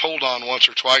guys get pulled on once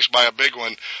or twice by a big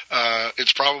one,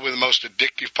 it's probably the most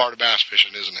addictive part of bass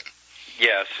fishing, isn't it?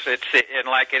 Yes, and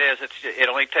like it is, it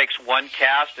only takes one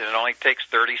cast, and it only takes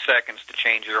 30 seconds to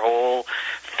change your whole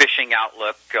fishing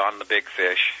outlook on the big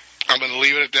fish. I'm going to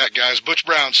leave it at that, guys. Butch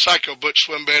Brown, Psycho Butch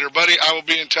Swim Baiter. Buddy, I will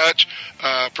be in touch.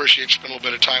 Appreciate you spending a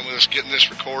little bit of time with us getting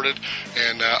this recorded,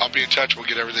 and I'll be in touch. We'll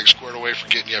get everything squared away for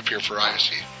getting you up here for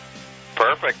ISE.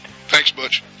 Perfect. Thanks,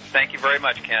 Butch. Thank you very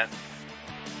much, Kent.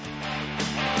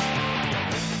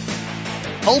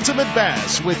 Ultimate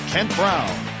Bass with Kent Brown.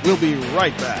 We'll be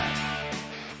right back.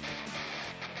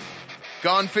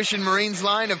 Gone Fishing Marine's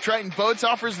line of Triton boats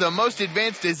offers the most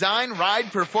advanced design,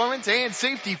 ride, performance, and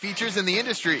safety features in the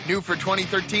industry. New for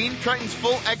 2013, Triton's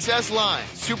full XS line.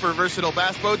 Super versatile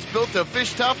bass boats built to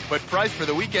fish tough, but priced for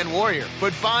the weekend warrior.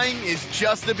 But buying is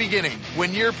just the beginning.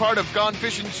 When you're part of Gone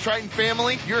Fishing's Triton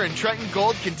family, you're in Triton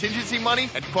Gold contingency money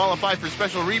and qualify for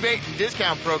special rebate and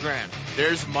discount programs.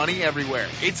 There's money everywhere.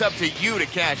 It's up to you to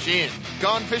cash in.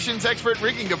 Gone Fishing's expert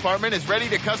rigging department is ready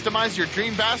to customize your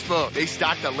dream bass boat. They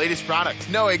stock the latest products,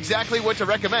 know exactly what to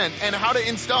recommend and how to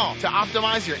install to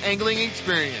optimize your angling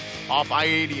experience. Off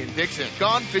I-80 in Dixon,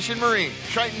 Gone Fishing Marine,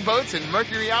 Triton Boats, and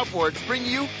Mercury Outboards bring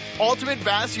you Ultimate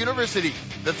Bass University,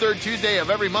 the third Tuesday of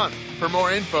every month. For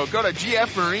more info, go to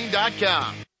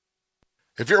gfmarine.com.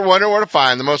 If you're wondering where to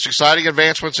find the most exciting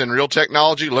advancements in reel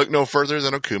technology, look no further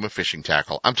than Okuma Fishing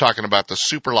Tackle. I'm talking about the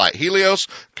super light Helios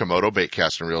Komodo bait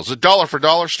casting reels. $1 for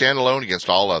 $1, standalone against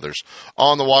all others.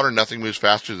 On the water, nothing moves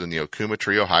faster than the Okuma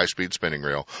Trio high-speed spinning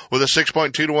reel. With a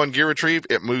 6.2-to-1 gear retrieve,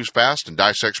 it moves fast and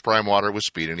dissects prime water with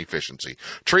speed and efficiency.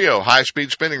 Trio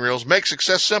high-speed spinning reels make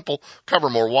success simple. Cover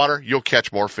more water, you'll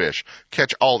catch more fish.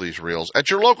 Catch all these reels at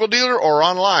your local dealer or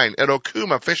online at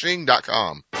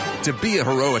okumafishing.com. To be a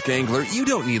heroic angler, you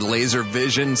don't need laser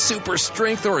vision, super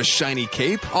strength, or a shiny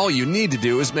cape. All you need to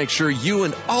do is make sure you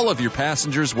and all of your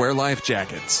passengers wear life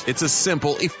jackets. It's a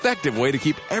simple, effective way to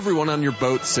keep everyone on your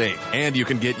boat safe. And you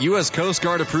can get U.S. Coast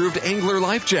Guard approved angler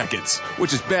life jackets,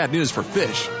 which is bad news for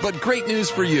fish, but great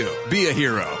news for you. Be a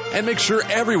hero and make sure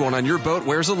everyone on your boat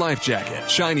wears a life jacket.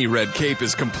 Shiny red cape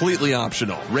is completely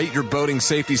optional. Rate your boating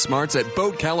safety smarts at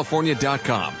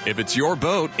BoatCalifornia.com. If it's your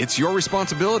boat, it's your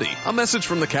responsibility. A message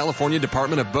from the California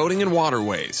Department of Boating and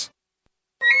Waterways.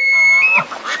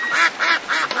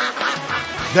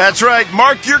 That's right.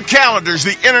 Mark your calendars.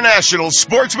 The International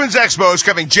Sportsman's Expo is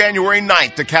coming January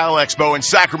 9th to Cal Expo in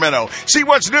Sacramento. See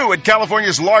what's new at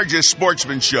California's largest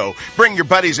sportsman show. Bring your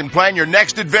buddies and plan your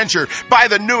next adventure. Buy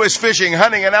the newest fishing,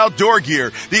 hunting, and outdoor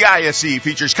gear. The ISE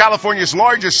features California's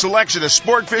largest selection of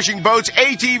sport fishing boats,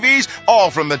 ATVs,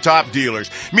 all from the top dealers.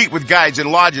 Meet with guides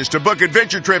and lodges to book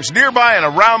adventure trips nearby and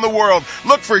around the world.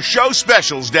 Look for show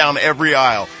specials down every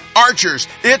aisle. Archers,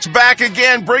 it's back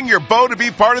again. Bring your bow to be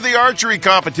part of the archery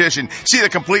competition. See the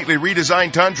completely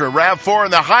redesigned Tundra, RAV4,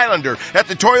 and the Highlander at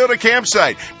the Toyota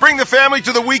campsite. Bring the family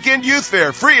to the weekend youth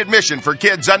fair. Free admission for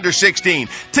kids under 16.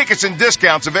 Tickets and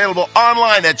discounts available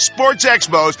online at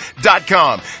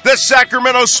sportsexpos.com. The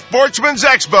Sacramento Sportsman's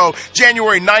Expo,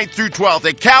 January 9th through 12th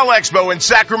at Cal Expo in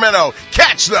Sacramento.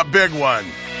 Catch the big one.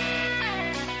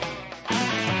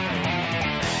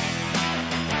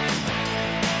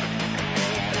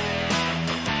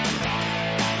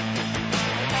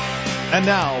 And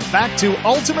now, back to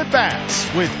Ultimate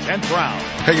Bass with Kent Brown.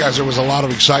 Hey, guys, there was a lot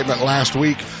of excitement last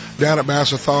week down at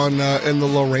Bassathon in the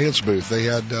Lowrance booth. They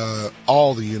had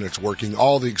all the units working,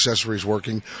 all the accessories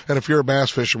working. And if you're a bass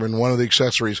fisherman, one of the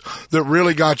accessories that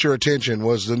really got your attention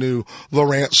was the new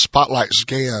Lowrance Spotlight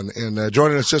Scan. And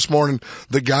joining us this morning,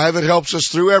 the guy that helps us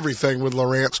through everything with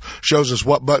Lowrance, shows us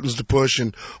what buttons to push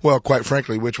and, well, quite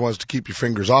frankly, which ones to keep your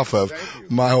fingers off of.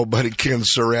 My old buddy Ken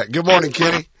Surratt. Good morning,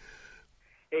 Kenny.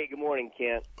 Hey, good morning,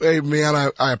 Kent. Hey, man,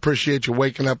 I appreciate you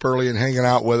waking up early and hanging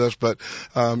out with us, but,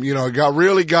 I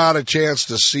really got a chance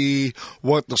to see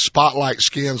what the Spotlight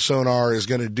Scan sonar is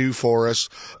going to do for us,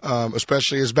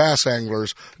 especially as bass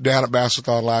anglers down at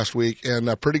Bassathon last week,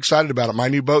 and pretty excited about it. My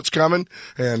new boat's coming,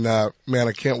 and, man,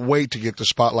 I can't wait to get the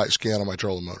Spotlight Scan on my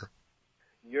trolling motor.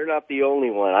 You're not the only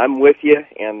one. I'm with you,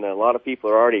 and a lot of people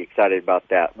are already excited about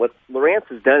that. What Lowrance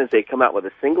has done is they come out with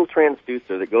a single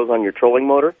transducer that goes on your trolling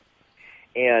motor.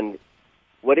 And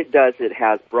what it does, it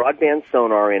has broadband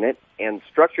sonar in it and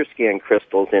structure scan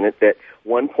crystals in it that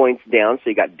one points down, so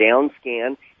you got down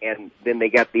scan, and then they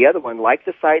got the other one, like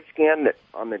the side scan, that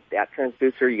on that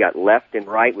transducer, you got left and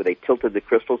right where they tilted the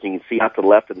crystals, and you can see out to the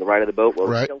left and the right of the boat. Well,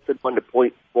 right. It's tilted one to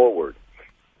point forward.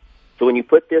 So when you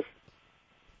put this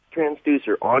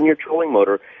transducer on your trolling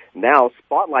motor, now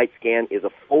Spotlight Scan is a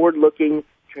forward-looking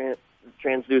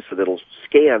transducer that'll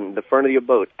scan the front of your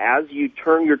boat. As you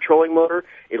turn your trolling motor,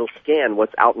 it'll scan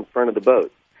what's out in front of the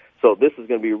boat. So this is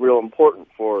going to be real important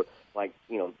for,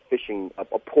 fishing a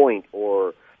point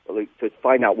or to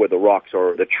find out where the rocks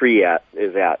or the tree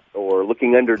is at, or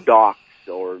looking under docks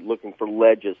or looking for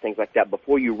ledges, things like that.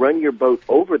 Before you run your boat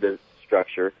over the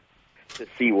structure to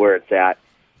see where it's at,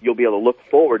 you'll be able to look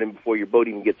forward, and before your boat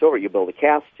even gets over it, you'll be able to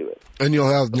cast to it. And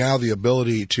you'll have now the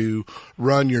ability to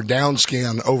run your down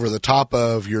scan over the top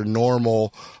of your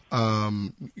normal,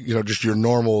 just your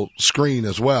normal screen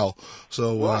as well.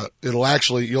 So, you'll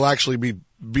actually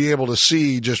be able to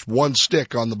see just one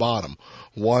stick on the bottom.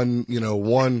 One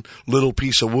little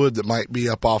piece of wood that might be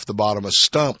up off the bottom, a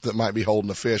stump that might be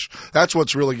holding a fish. That's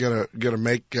what's really gonna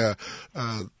make, that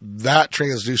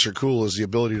transducer cool, is the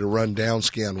ability to run down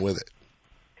scan with it.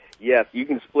 Yes, you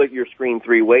can split your screen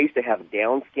three ways to have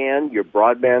down scan, your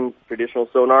broadband traditional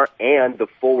sonar, and the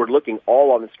forward-looking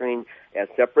all on the screen as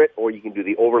separate, or you can do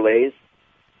the overlays.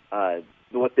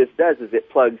 What this does is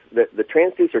it plugs, the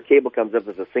transducer cable comes up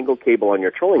as a single cable on your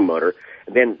trolling motor,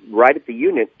 and then right at the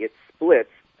unit, it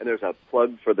splits, and there's a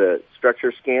plug for the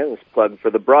structure scan, there's a plug for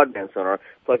the broadband sonar,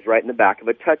 plugs right in the back of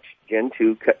a Gen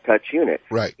 2 touch unit.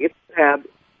 Right. If you have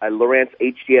a Lowrance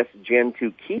HDS Gen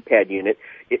 2 keypad unit,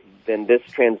 then this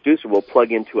transducer will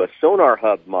plug into a sonar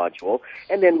hub module,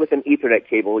 and then with an Ethernet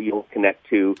cable, you'll connect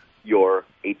to your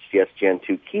HDS Gen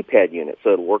 2 keypad unit.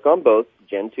 So it'll work on both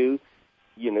Gen 2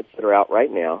 units that are out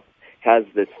right now, has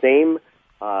the same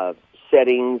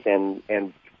settings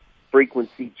and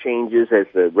frequency changes as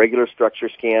the regular structure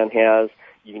scan has.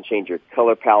 You can change your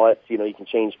color palettes. You can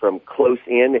change from close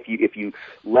in. If you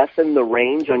lessen the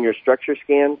range on your structure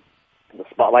scan, the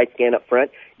Spotlight Scan up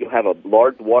front, you'll have a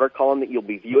large water column that you'll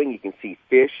be viewing. You can see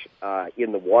fish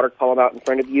in the water column out in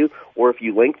front of you, or if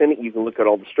you lengthen it, you can look at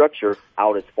all the structure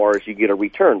out as far as you get a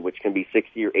return, which can be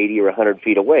 60 or 80 or 100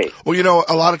 feet away. Well,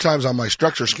 a lot of times on my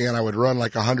structure scan, I would run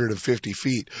like 150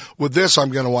 feet. With this, I'm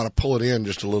going to want to pull it in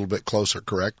just a little bit closer,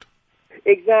 correct?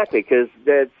 Exactly, because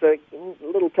it's a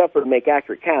little tougher to make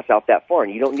accurate casts out that far,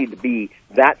 and you don't need to be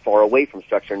that far away from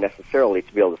structure necessarily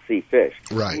to be able to see fish.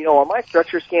 Right. On my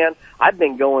structure scan, I've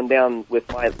been going down with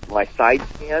my side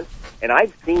scan, and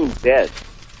I've seen beds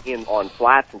on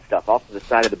flats and stuff off to the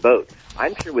side of the boat.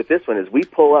 I'm sure with this one, as we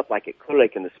pull up, like at Clear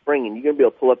Lake in the spring, and you're going to be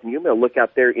able to pull up and you're going to look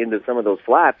out there into some of those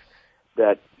flats,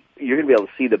 that you're going to be able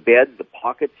to see the beds, the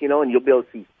pockets, and you'll be able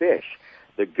to see fish.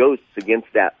 The ghosts against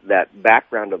that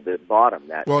background of the bottom.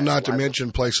 Not to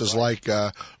mention places like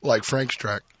Frank's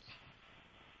Track.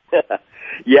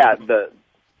 Yeah, the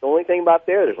only thing about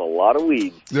there's a lot of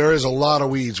weeds. There is a lot of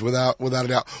weeds, without a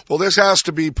doubt. Well, this has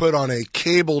to be put on a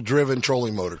cable-driven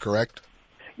trolling motor, correct?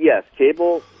 Yes,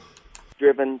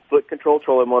 cable-driven foot control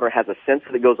trolling motor has a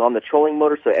sensor that goes on the trolling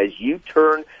motor, so as you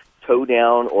turn toe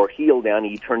down or heel down,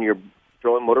 and you turn your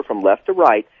trolling motor from left to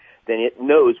right, then it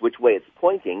knows which way it's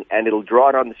pointing, and it'll draw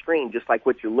it on the screen just like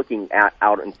what you're looking at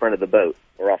out in front of the boat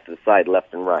or off to the side,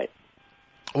 left and right.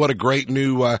 What a great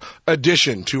new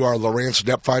addition to our Lowrance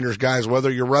Depth Finders, guys.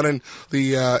 Whether you're running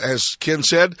the, as Ken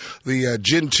said, the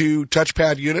Gen 2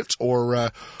 touchpad units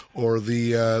or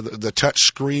the touch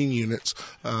screen units,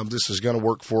 this is going to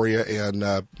work for you,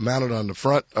 and mounted on the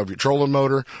front of your trolling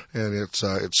motor, and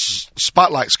it's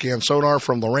spotlight scan sonar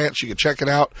from Lowrance. You can check it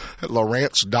out at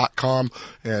Lowrance.com,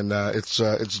 and it's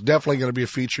definitely going to be a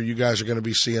feature you guys are going to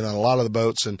be seeing on a lot of the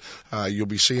boats, and you'll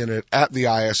be seeing it at the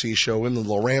ISE show in the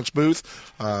Lowrance booth.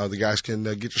 The guys can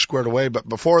get you squared away, but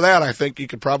before that, I think you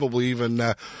could probably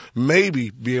even maybe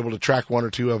be able to track one or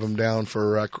two of them down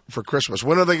for Christmas.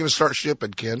 When are they going to start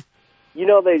shipping, Ken? You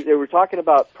know, they were talking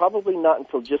about probably not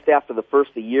until just after the first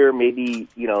of the year, maybe,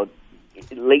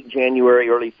 late January,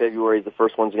 early February is the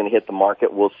first one's going to hit the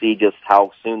market. We'll see just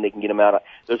how soon they can get them out.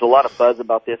 There's a lot of buzz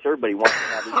about this. Everybody wants to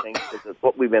have these things because it's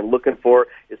what we've been looking for,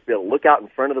 is to be able to look out in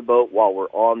front of the boat while we're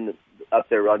up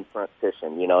there on front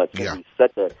fishing. It's going to be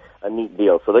such a neat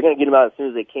deal. So they're going to get them out as soon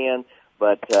as they can,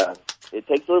 but it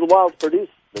takes a little while to produce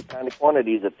the kind of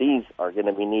quantities that these are going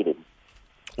to be needed.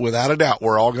 Without a doubt,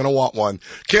 we're all going to want one.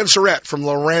 Ken Surratt from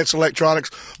Lowrance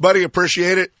Electronics. Buddy,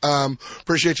 appreciate it.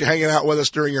 Appreciate you hanging out with us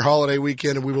during your holiday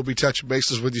weekend, and we will be touching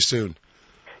bases with you soon.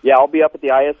 Yeah, I'll be up at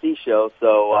the ISE show,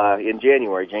 so in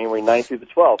January 9th through the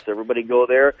 12th. So everybody go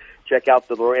there, check out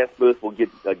the Lowrance booth. We'll get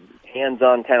a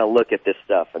hands-on kind of look at this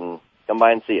stuff, and come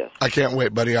by and see us. I can't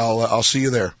wait, buddy. I'll see you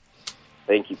there.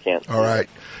 Thank you, Ken. All right.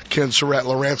 Ken Surratt,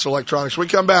 Lowrance Electronics. When we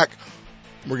come back,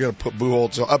 we're going to put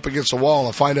Buchholz up against the wall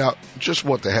and find out just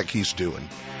what the heck he's doing.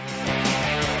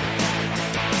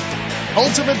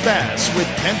 Ultimate Bass with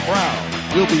Kent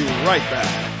Brown. We'll be right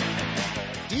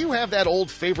back. Do you have that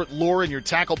old favorite lure in your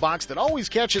tackle box that always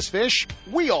catches fish?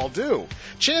 We all do.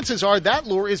 Chances are that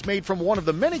lure is made from one of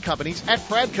the many companies at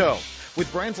Pradco. With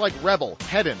brands like Rebel,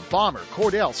 Hedden, Bomber,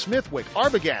 Cordell, Smithwick,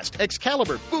 Arbogast,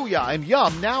 Excalibur, Booyah, and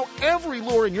Yum, now every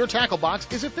lure in your tackle box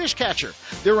is a fish catcher.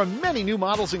 There are many new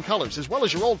models and colors, as well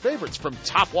as your old favorites, from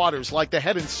top waters like the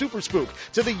Hedden Super Spook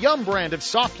to the Yum brand of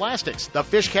soft plastics. The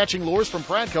fish-catching lures from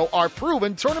Pradco are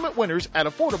proven tournament winners at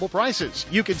affordable prices.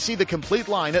 You can see the complete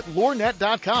line at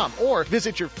lurenet.com or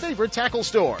visit your favorite tackle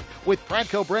store. With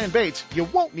Pradco brand baits, you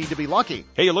won't need to be lucky.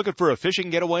 Hey, you looking for a fishing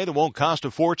getaway that won't cost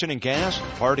a fortune in gas?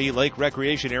 Pardee Lake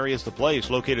Recreation Area is the place,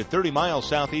 located 30 miles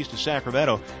southeast of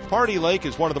Sacramento. Pardee Lake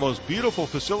is one of the most beautiful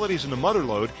facilities in the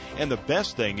Motherlode, and the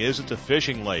best thing is it's a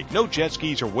fishing lake. No jet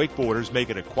skis or wakeboarders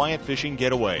make it a quiet fishing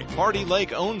getaway. Pardee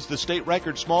Lake owns the state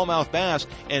record smallmouth bass,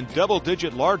 and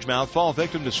double-digit largemouth fall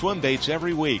victim to swim baits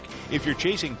every week. If you're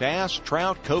chasing bass,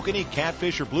 trout, kokanee,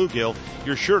 catfish, or bluegill,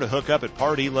 you're sure to hook up at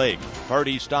Pardee Lake.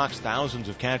 Pardee stocks thousands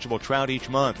of catchable trout each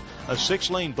month. A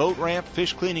 6-lane boat ramp,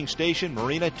 fish cleaning station,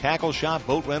 marina, tackle shop,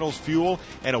 boat rentals, fuel,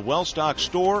 and a well-stocked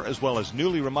store, as well as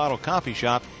newly remodeled coffee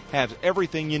shop, has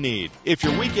everything you need. If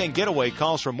your weekend getaway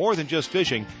calls for more than just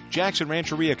fishing, Jackson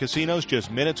Rancheria Casino's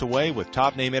just minutes away with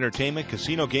top-name entertainment,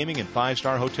 casino gaming, and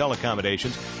 5-star hotel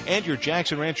accommodations. And your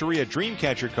Jackson Rancheria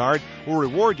Dreamcatcher card will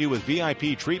reward you with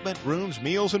VIP treatment, rooms,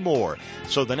 meals, and more.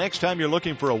 So the next time you're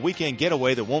looking for a weekend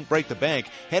getaway that won't break the bank,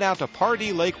 head out to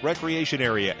Pardee Lake Recreation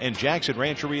Area and Jackson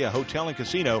Rancheria Hotel and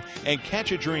Casino and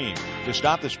catch a dream. To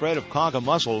stop the spread of quagga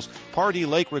mussels, Pardee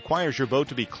Lake requires your boat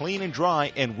to be clean and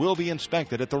dry and will be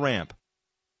inspected at the ramp.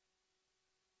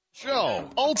 Show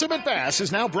Ultimate Bass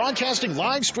is now broadcasting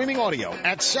live streaming audio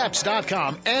at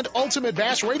seps.com and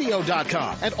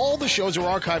ultimatebassradio.com, and all the shows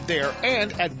are archived there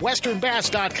and at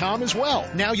westernbass.com as well.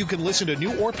 Now you can listen to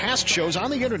new or past shows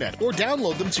on the internet or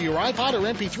download them to your iPod or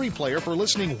MP3 player for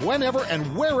listening whenever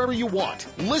and wherever you want.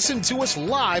 Listen to us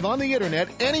live on the internet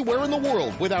anywhere in the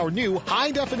world with our new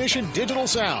high-definition digital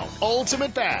sound.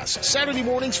 Ultimate Bass, Saturday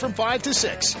mornings from 5 to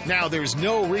 6. Now there's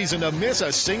no reason to miss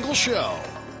a single show.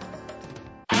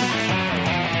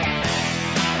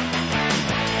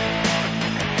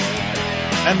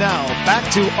 And now,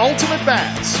 back to Ultimate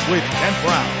Bass with Kent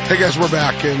Brown. Hey guys, we're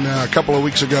back, and a couple of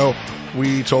weeks ago,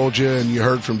 we told you, and you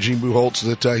heard from Gene Buchholz,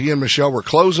 that he and Michelle were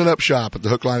closing up shop at the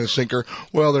Hook, Line, and Sinker.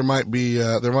 Well, there might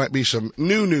be some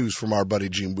new news from our buddy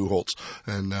Gene Buchholz,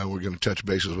 and we're going to touch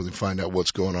bases with him, find out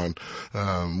what's going on.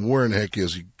 Where in the heck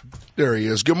is he? There he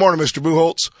is. Good morning, Mr.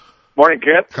 Buchholz. Morning,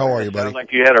 Kent. How are you, buddy? Sounds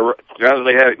like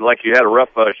you had a rough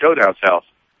showdown house.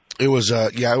 It was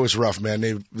it was rough,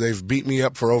 man. They've beat me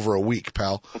up for over a week,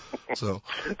 pal. So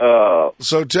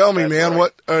so tell me, man,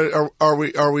 what are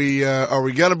we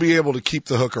going to be able to keep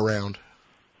the hook around?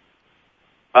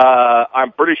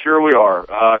 I'm pretty sure we are.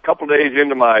 A couple of days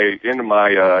into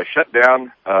my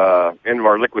shutdown, into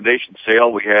our liquidation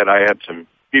sale, I had some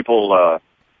people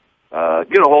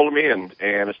get a hold of me, and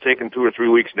it's taken 2 or 3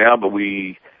 weeks now, but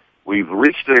we've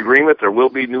reached an agreement. There will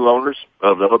be new owners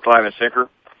of the Hook, Line, and Sinker.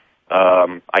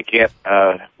 I can't,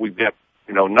 we've got,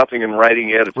 nothing in writing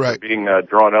yet. It's being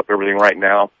drawn up, everything right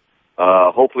now.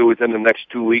 Hopefully within the next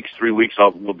 2 weeks, 3 weeks,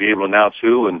 we'll be able to announce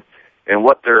who and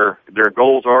what their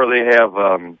goals are.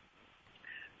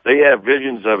 They have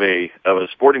visions of a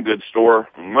sporting goods store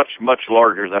much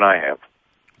larger than I have.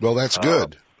 Well, that's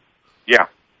good. Yeah.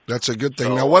 That's a good thing.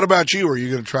 So, now, what about you? Are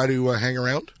you going to try to hang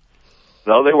around?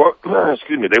 No, they want,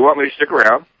 they want me to stick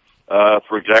around,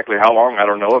 for exactly how long, I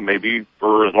don't know. It may be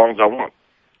for as long as I want.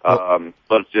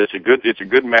 But it's a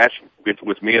good match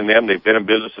with me and them. They've been in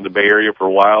business in the Bay Area for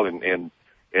a while in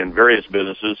various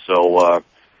businesses. So,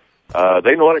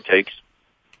 they know what it takes.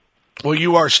 Well,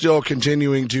 you are still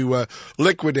continuing to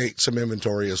liquidate some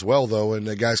inventory as well, though, and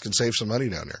the guys can save some money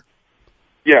down there.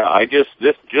 Yeah, I just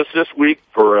this week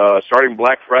for starting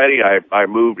Black Friday, I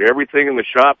moved everything in the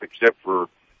shop except for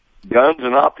guns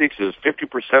and optics is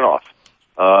 50% off,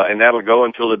 and that'll go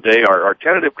until the day our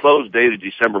tentative close date is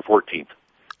December 14th.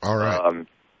 All right.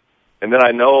 And then I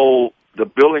know the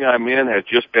building I'm in has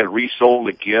just been resold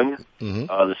again. Mm-hmm.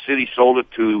 The city sold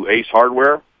it to Ace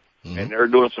Hardware. Mm-hmm. And they're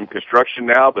doing some construction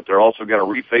now, but they're also going to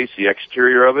reface the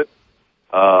exterior of it.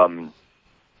 And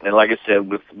like I said,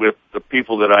 with the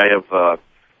people that I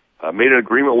have made an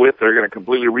agreement with, they're going to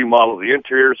completely remodel the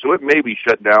interior. So it may be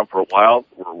shut down for a while.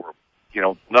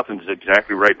 We're nothing's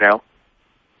exactly right now.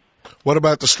 What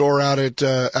about the store out at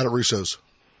Russo's?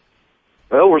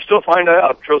 Well, we're still trying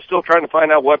to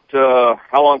find out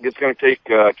how long it's going to take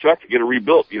Chuck to get it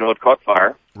rebuilt. It caught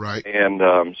fire, right?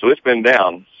 And so it's been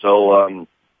down. So.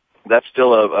 That's still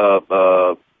one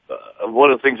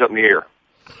of the things up in the air.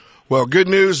 Well, good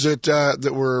news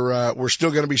that we're still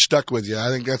going to be stuck with you. I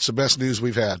think that's the best news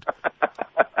we've had.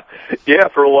 Yeah,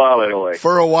 for a while anyway.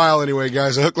 For a while anyway,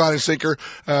 guys. A hook, line, and sinker.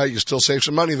 You still save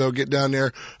some money though. Get down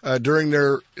there during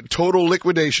their total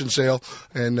liquidation sale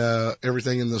and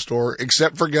everything in the store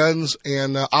except for guns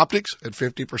and optics at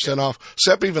 50% off.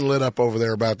 Sepp even lit up over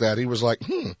there about that. He was like,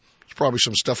 there's probably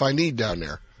some stuff I need down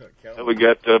there. We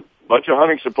got bunch of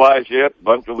hunting supplies yet.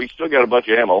 We still got a bunch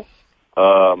of ammo,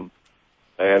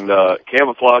 and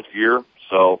camouflage gear.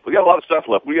 So we got a lot of stuff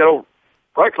left. We got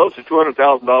probably close to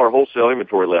 $200,000 wholesale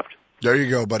inventory left. There you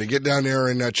go, buddy. Get down there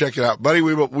and check it out, buddy.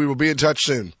 We will be in touch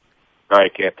soon. All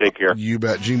right, Camp. Take care. You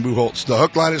bet. Gene Buchholz, the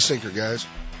hook, line, and sinker, guys.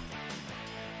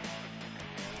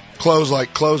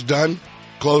 Close done.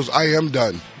 Close. I am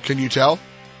done. Can you tell?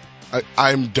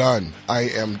 I'm done. I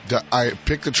am done. I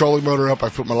picked the trolling motor up. I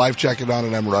put my life jacket on,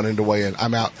 and I'm running to weigh in.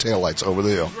 I'm out. Taillights over the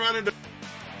hill.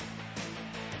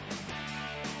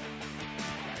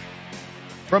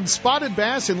 From spotted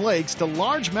bass in lakes to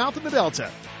largemouth in the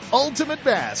Delta, Ultimate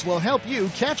Bass will help you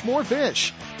catch more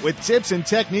fish with tips and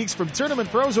techniques from tournament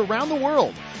pros around the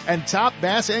world and top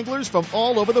bass anglers from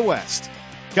all over the West.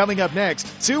 Coming up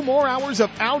next, 2 more hours of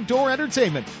outdoor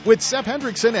entertainment with Sepp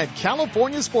Hendrickson and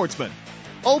California Sportsman.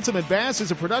 Ultimate Bass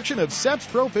is a production of Sepp's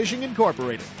Pro Fishing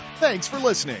Incorporated. Thanks for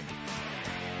listening.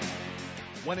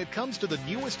 When it comes to the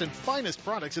newest and finest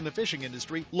products in the fishing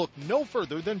industry, look no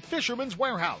further than Fisherman's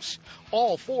Warehouse.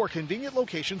 All 4 convenient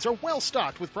locations are well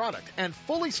stocked with product and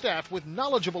fully staffed with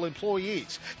knowledgeable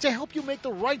employees to help you make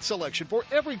the right selection for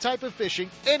every type of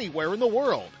fishing anywhere in the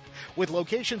world. With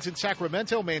locations in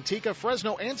Sacramento, Manteca,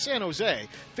 Fresno, and San Jose,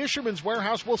 Fisherman's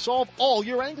Warehouse will solve all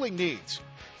your angling needs.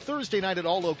 Thursday night at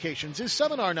all locations is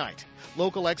seminar night.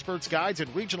 Local experts, guides,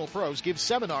 and regional pros give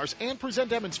seminars and present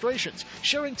demonstrations,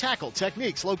 sharing tackle,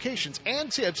 techniques, locations,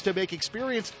 and tips to make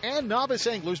experienced and novice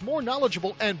anglers more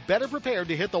knowledgeable and better prepared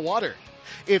to hit the water.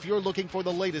 If you're looking for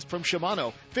the latest from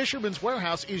Shimano, Fisherman's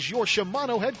Warehouse is your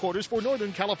Shimano headquarters for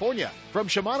Northern California. From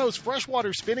Shimano's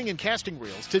freshwater spinning and casting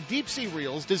reels to deep-sea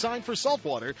reels designed for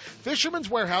saltwater, Fisherman's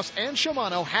Warehouse and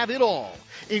Shimano have it all,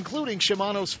 including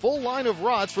Shimano's full line of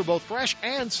rods for both fresh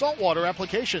and saltwater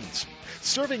applications.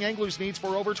 Serving anglers' needs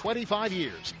for over 25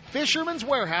 years, Fisherman's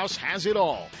Warehouse has it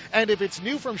all. And if it's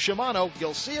new from Shimano,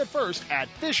 you'll see it first at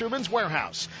Fisherman's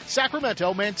Warehouse,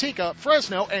 Sacramento, Manteca,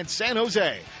 Fresno, and San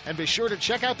Jose. And be sure to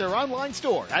check out their online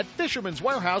store at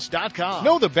fishermanswarehouse.com.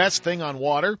 Know the best thing on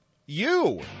water?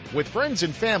 You. With friends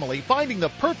and family, finding the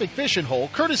perfect fishing hole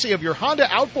courtesy of your Honda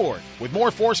Outboard. With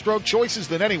more 4-stroke choices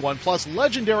than anyone, plus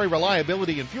legendary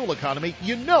reliability and fuel economy,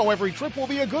 you know every trip will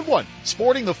be a good one.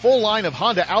 Sporting the full line of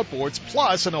Honda Outboards,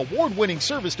 plus an award-winning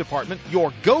service department,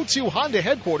 your go-to Honda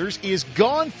headquarters is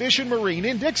Gone Fishin' Marine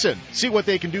in Dixon. See what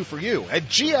they can do for you at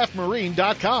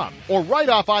gfmarine.com or right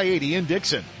off I-80 in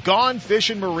Dixon. Gone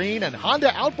Fishin' Marine and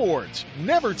Honda Outboards.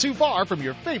 Never too far from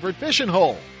your favorite fishing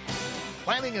hole.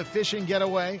 Planning a fishing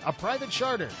getaway, a private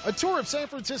charter, a tour of San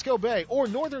Francisco Bay, or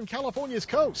Northern California's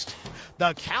coast?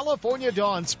 The California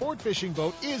Dawn Sport Fishing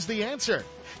Boat is the answer.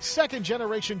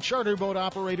 Second-generation charter boat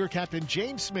operator Captain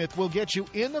James Smith will get you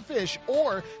in the fish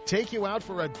or take you out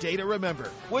for a day to remember.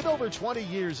 With over 20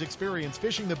 years' experience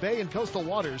fishing the bay and coastal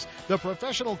waters, the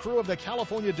professional crew of the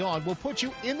California Dawn will put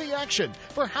you in the action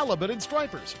for halibut and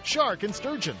stripers, shark and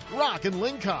sturgeon, rock and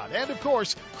lingcod, and, of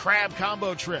course, crab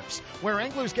combo trips, where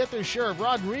anglers get their share of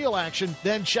rod and reel action,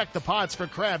 then check the pots for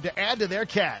crab to add to their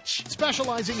catch.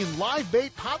 Specializing in live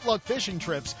bait potluck fishing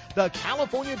trips, the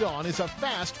California Dawn is a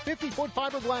fast 50-foot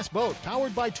fiberglass boat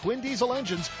powered by twin diesel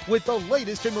engines with the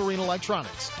latest in marine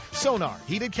electronics. Sonar,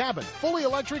 heated cabin, fully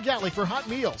electric galley for hot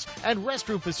meals, and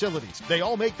restroom facilities. They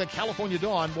all make the California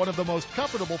Dawn one of the most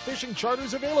comfortable fishing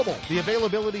charters available. The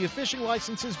availability of fishing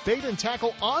licenses, bait, and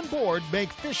tackle on board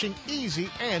make fishing easy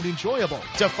and enjoyable.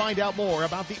 To find out more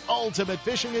about the ultimate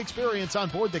fishing experience on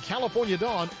board the California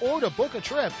Dawn or to book a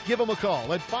trip, give them a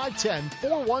call at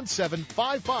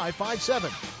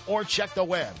 510-417-5557 or check the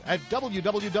web at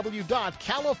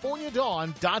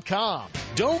www.californiadawn.com.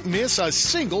 Don't miss a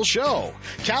single show.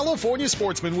 California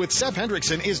Sportsman with Sep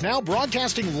Hendrickson is now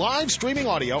broadcasting live streaming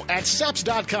audio at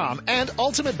seps.com and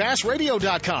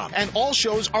ultimatebassradio.com, and all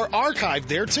shows are archived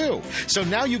there too. So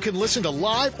now you can listen to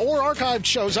live or archived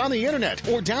shows on the internet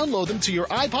or download them to your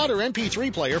iPod or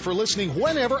MP3 player for listening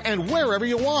whenever and wherever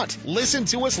you want. Listen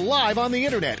to us live on the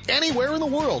internet anywhere in the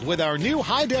world with our new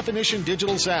high-definition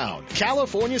digital sound.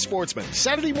 California Sportsman,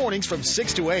 Saturday mornings from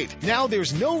 6 to 8. Now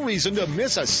there's no reason to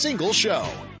miss a single show.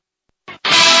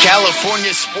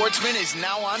 California Sportsman is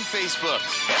now on Facebook.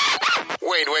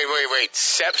 Wait.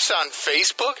 Sep's on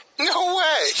Facebook? No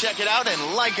way. Check it out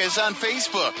and like us on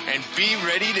Facebook. And be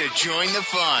ready to join the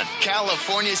fun.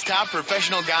 California's top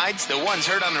professional guides, the ones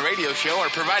heard on the radio show, are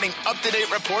providing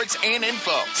up-to-date reports and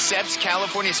info. Sep's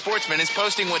California Sportsman is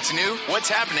posting what's new, what's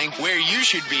happening, where you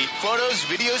should be, photos,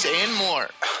 videos, and more.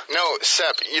 No,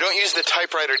 Sep, you don't use the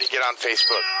typewriter to get on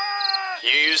Facebook.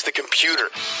 You use the computer.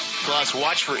 Plus,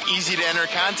 watch for easy-to-enter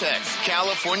context.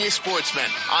 California Sportsman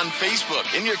on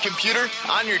Facebook, in your computer,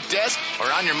 on your desk,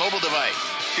 or on your mobile device.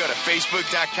 Go to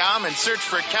Facebook.com and search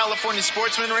for California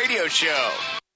Sportsman Radio Show.